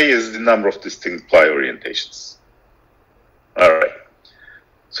K is the number of distinct ply orientations. All right.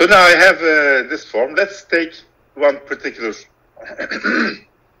 So now I have this form. Let's take one particular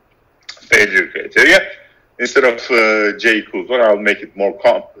failure criteria. Instead of J equals 1, I'll make it more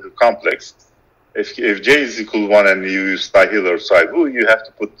complex. If J is equal to 1 and you use Hill or Wu, you have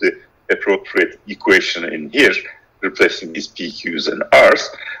to put the appropriate equation in here, replacing these PQs and Rs.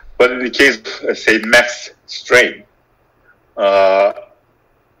 But in the case of, say, max strain, I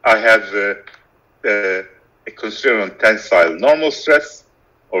have a constraint on tensile normal stress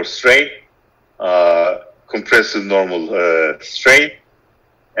or strain, compressive normal strain,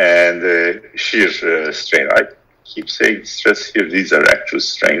 and shear strain. I keep saying stress here. These are actual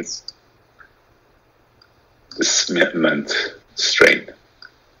strains. This meant strain.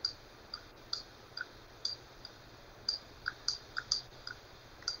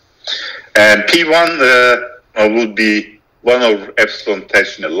 And P1 would be 1 over epsilon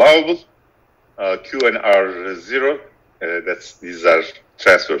tension allowable. Q and R is 0. These are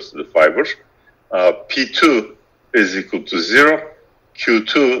transfers to the fiber. P2 is equal to 0.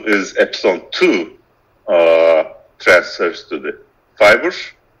 Q2 is epsilon 2 transfers to the fiber,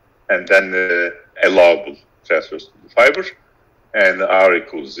 and then allowable transfers to the fiber, and R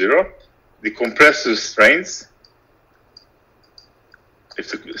equals 0. The compressive strains,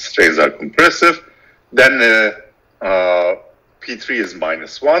 if the strains are compressive, then P3 is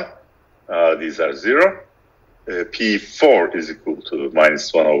 -1. These are 0. P4 is equal to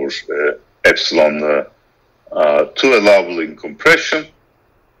 -1 over epsilon 2 allowable in compression.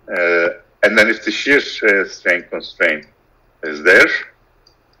 And then if the shear strain constraint is there,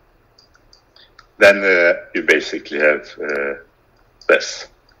 then you basically have this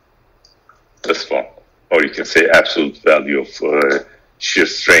form. Or you can say absolute value of shear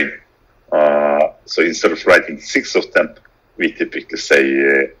strain. So instead of writing 6 of them, we typically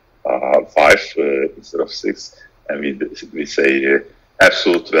say 5 instead of 6. And we say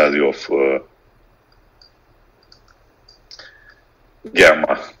absolute value of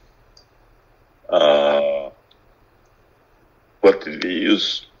gamma. What did we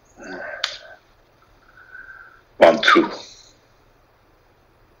use? 1, 2.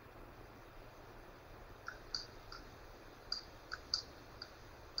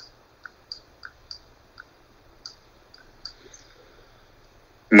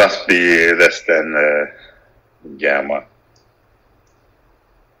 Must be less than gamma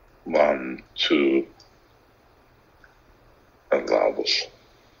 1, 2 allowable.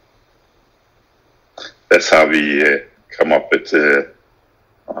 That's how we come up with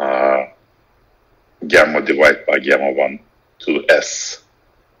gamma divided by gamma 1 to S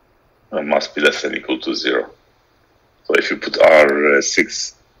must be less than or equal to 0. So if you put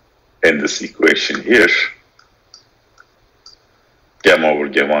R6 in this equation here, gamma over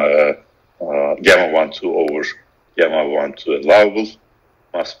gamma 1 2 over gamma 1 2 allowable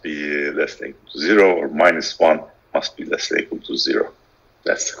must be less than or equal to 0, or -1 must be less than or equal to 0.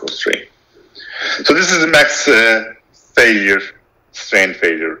 That's the constraint. So this is the max strain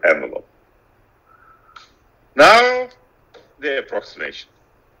failure envelope. Now, the approximation.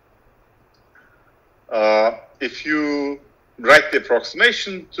 If you write the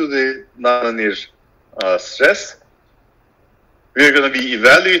approximation to the nonlinear stress, we are going to be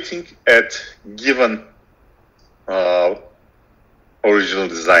evaluating at given original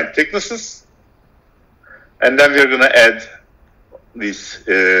design thicknesses, and then we are going to add these,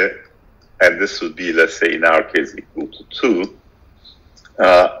 and this would be, let's say, in our case, equal to 2,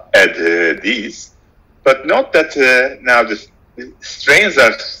 add these. But note that now the strains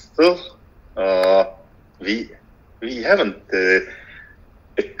are still, we haven't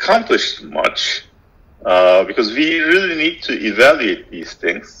accomplished much, because we really need to evaluate these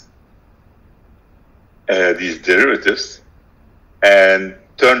things, these derivatives, and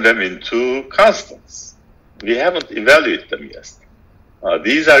turn them into constants. We haven't evaluated them yet.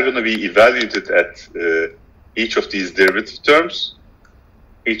 These are going to be evaluated at each of these derivative terms,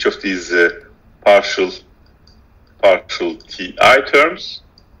 each of these partial TI terms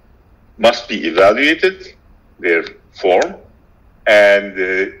must be evaluated, their form, and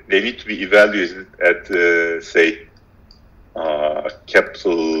they need to be evaluated at, say,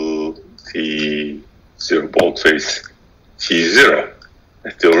 capital T0 boldface T0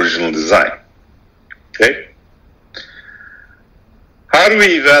 at the original design. Okay? How do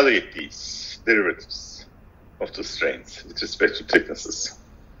we evaluate these derivatives? of the strains with respect to thicknesses.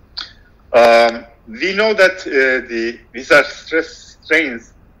 We know that these are stress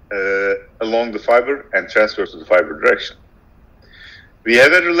strains along the fiber and transfer to the fiber direction. We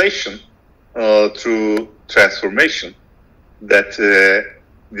have a relation through transformation that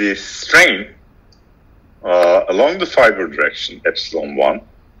the strain along the fiber direction, epsilon 1,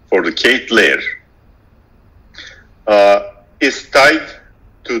 for the kth layer is tied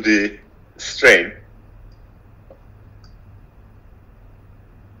to the strain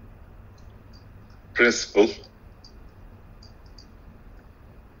principal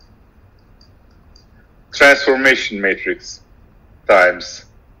transformation matrix times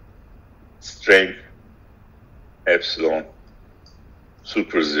strain epsilon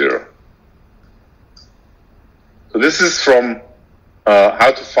super 0. So this is from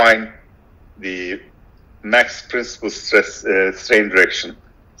how to find the max principal stress strain direction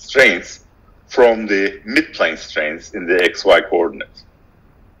strains from the midplane strains in the xy coordinate.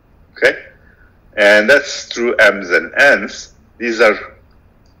 Okay, and that's through m's and n's. These are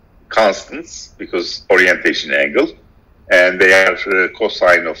constants because orientation angle, and they are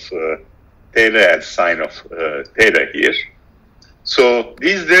cosine of theta and sine of theta here. So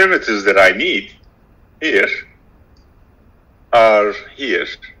these derivatives that I need here are here,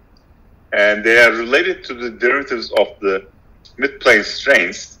 and they are related to the derivatives of the midplane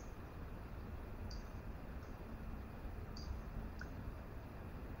strains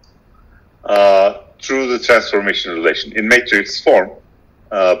through the transformation relation. In matrix form,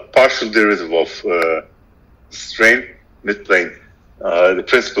 partial derivative of strain, midplane, the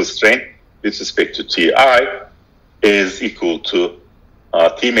principal strain with respect to Ti is equal to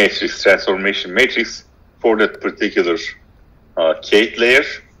T matrix transformation matrix for that particular kth layer,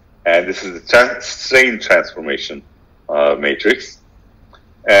 and this is the strain transformation matrix,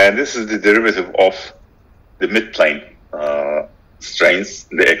 and this is the derivative of the midplane strains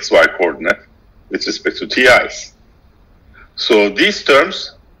in the xy coordinate with respect to Ti's. So these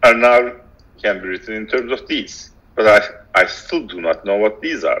terms are now can be written in terms of these, but I still do not know what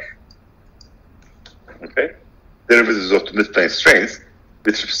these are. Okay, derivatives of the midplane strains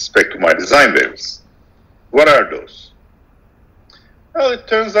with respect to my design variables. What are those? Well, it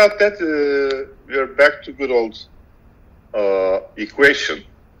turns out that we are back to good old equation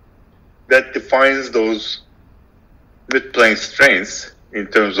that defines those midplane strains in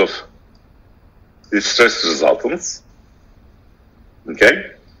terms of the stress resultants.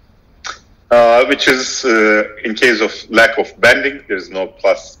 Okay, which is in case of lack of bending, there is no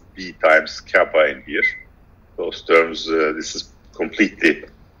plus b times kappa in here. Those terms, this is completely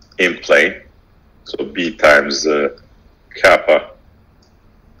in plane. So b times kappa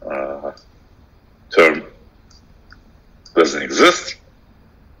term doesn't exist.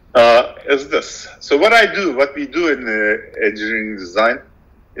 Is this. So what we do in engineering design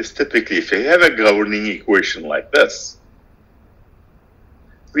is typically if you have a governing equation like this,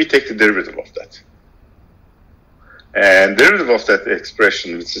 we take the derivative of that. And derivative of that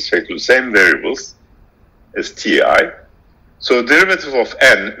expression with respect to the same variables is Ti. So derivative of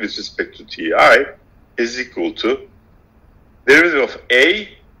n with respect to Ti is equal to derivative of A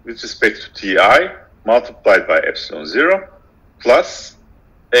with respect to Ti multiplied by epsilon 0 plus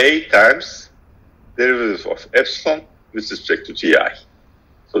A times derivative of epsilon with respect to Ti.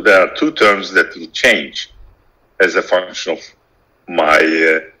 So there are two terms that will change as a function of my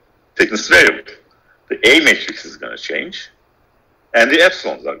thickness variable. The A matrix is going to change, and the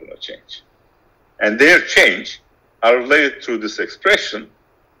epsilons are going to change. And their change are related to this expression,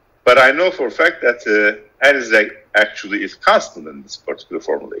 but I know for a fact that n is actually is constant in this particular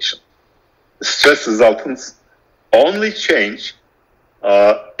formulation. The stress resultants only change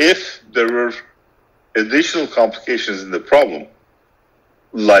if there were additional complications in the problem,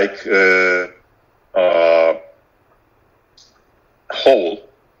 like hole,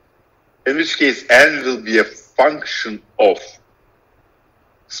 in which case n will be a function of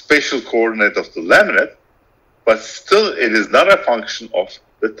spatial coordinate of the laminate, but still it is not a function of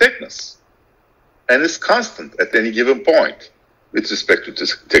the thickness. And it's constant at any given point with respect to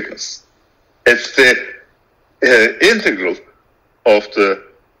this thickness. It's the integral of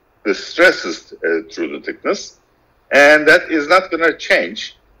the stresses through the thickness, and that is not going to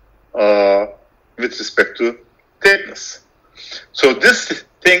change with respect to thickness. So this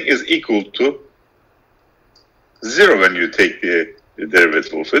thing is equal to 0 when you take the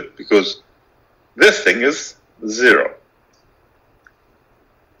derivative of it, because this thing is 0.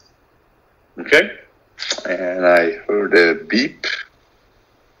 Okay? And I heard a beep.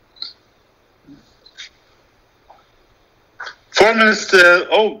 4 minutes to,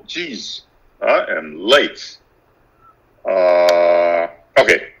 oh geez, I am late.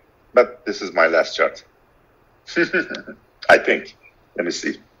 Okay, but this is my last chart. I think. Let me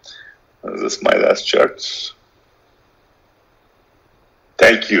see. This is my last chart.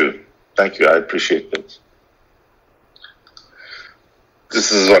 Thank you. Thank you. I appreciate that.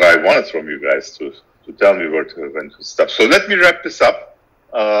 This is what I wanted from you guys to tell me when to stop. So let me wrap this up.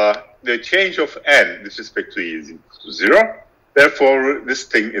 The change of n with respect to e is equal to 0. Therefore, this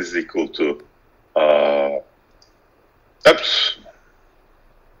thing is equal to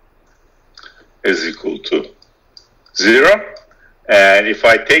is equal to 0. And if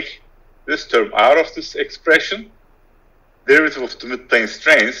I take this term out of this expression, derivative of the mid-plane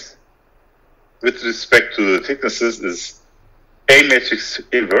strains with respect to the thicknesses is A matrix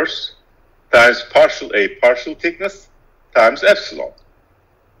inverse times partial A partial thickness times epsilon.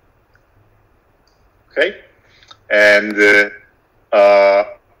 Okay? And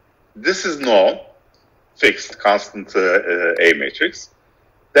this is known, fixed, constant A matrix.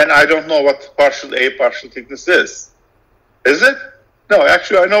 Then I don't know what partial A partial thickness is. Is it? No,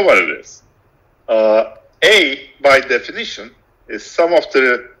 actually I know what it is. A, by definition, is sum of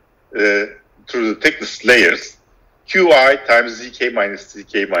the through the thickness layers, Qi times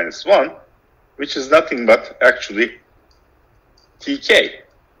Zk minus 1, which is nothing but actually Tk.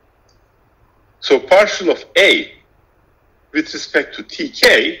 So partial of A with respect to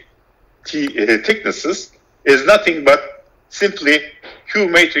Tk, thicknesses, is nothing but simply Q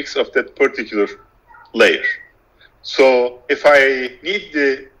matrix of that particular layer. So if I need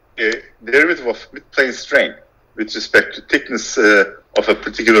the derivative of mid-plane strain with respect to thickness of a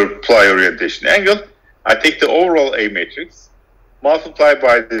particular ply orientation angle, I take the overall A matrix, multiply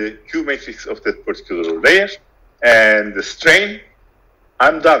by the Q matrix of that particular layer, and the strain,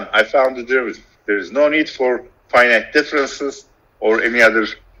 I'm done. I found the derivative. There is no need for finite differences or any other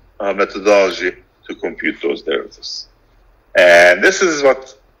methodology to compute those derivatives. And this is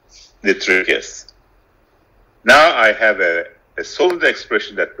what the trick is. Now I have a solid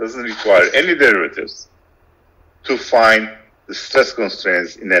expression that doesn't require any derivatives to find the stress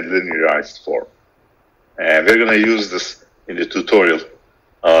constraints in a linearized form. And we're going to use this in the tutorial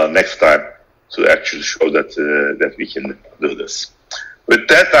next time to actually show that that we can do this. With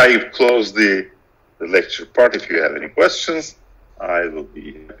that, I close the lecture part. If you have any questions, I will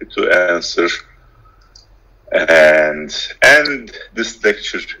be happy to answer and end this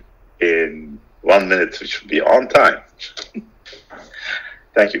lecture in 1 minute, which will be on time.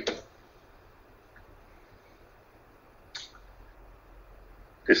 Thank you.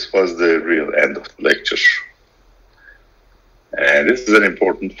 This was the real end of the lecture. And this is an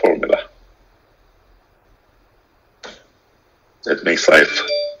important formula that makes life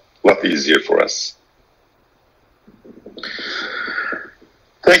a lot easier for us.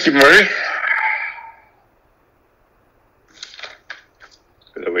 Thank you, Murray.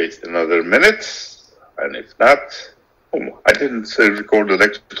 Gonna wait another minute, and if not, I didn't record the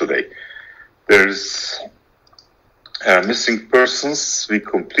lecture today. There's missing persons. We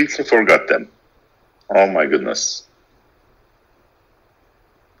completely forgot them. Oh my goodness.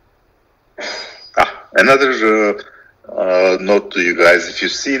 Another note to you guys: if you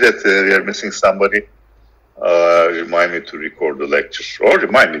see that we are missing somebody, remind me to record the lecture, or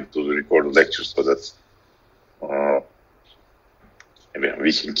remind me to record the lecture so that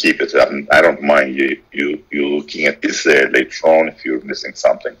we can keep it. I don't mind you looking at this later on if you're missing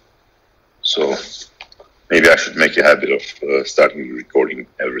something. So maybe I should make a habit of starting recording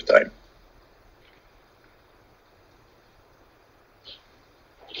every time.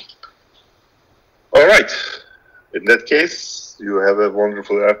 All right. In that case, you have a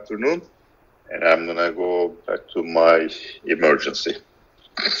wonderful afternoon, and I'm gonna go back to my emergency.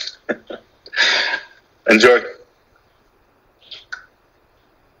 Enjoy.